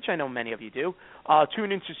voice, which I know many of you do,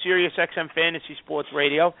 tune into Sirius XM Fantasy Sports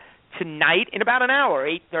Radio tonight in about an hour,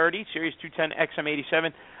 8:30, Sirius 210 XM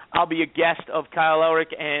 87. I'll be a guest of Kyle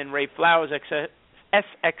Elric and Ray Flowers,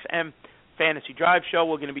 SXM Fantasy Drive Show.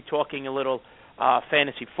 We're going to be talking a little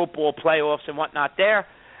fantasy football playoffs and whatnot there.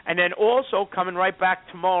 And then also coming right back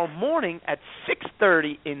tomorrow morning at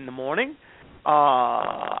 6:30 in the morning,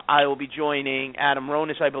 I will be joining Adam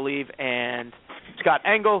Ronis, I believe, and Scott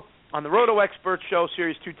Engel on the Roto Expert Show,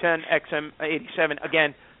 Series 210 XM 87,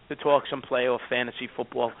 again, to talk some playoff fantasy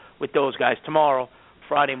football with those guys tomorrow,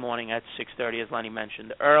 Friday morning at 6:30, as Lenny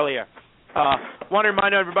mentioned earlier. Want to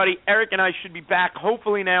remind everybody, Eric and I should be back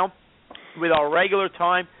hopefully now with our regular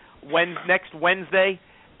time next Wednesday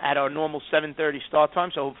at our normal 7:30 start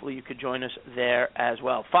time, so hopefully you could join us there as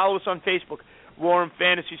well. Follow us on Facebook, WarRoom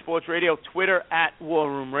Fantasy Sports Radio, Twitter at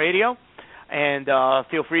WarRoom Radio, and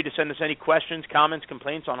feel free to send us any questions, comments,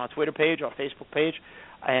 complaints on our Twitter page, our Facebook page,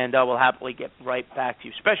 and we'll happily get right back to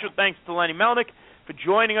you. Special thanks to Lenny Melnick for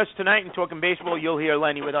joining us tonight and talking baseball. You'll hear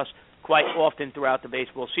Lenny with us quite often throughout the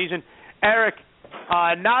baseball season. Eric,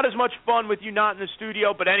 not as much fun with you not in the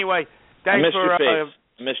studio, but anyway, thanks for... I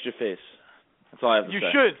missed your face. That's all I have to say.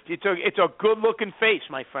 You should. It's a good-looking face,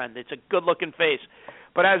 my friend. It's a good-looking face.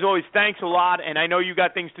 But as always, thanks a lot, and I know you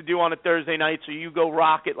got things to do on a Thursday night, so you go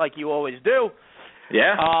rock it like you always do.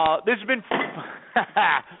 Yeah. This has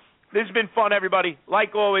been fun, everybody.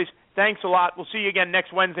 Like always, thanks a lot. We'll see you again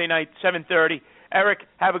next Wednesday night, 7:30. Eric,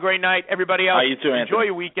 have a great night. Everybody else, you too, Anthony. Enjoy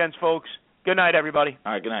your weekends, folks. Good night, everybody.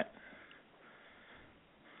 All right, good night.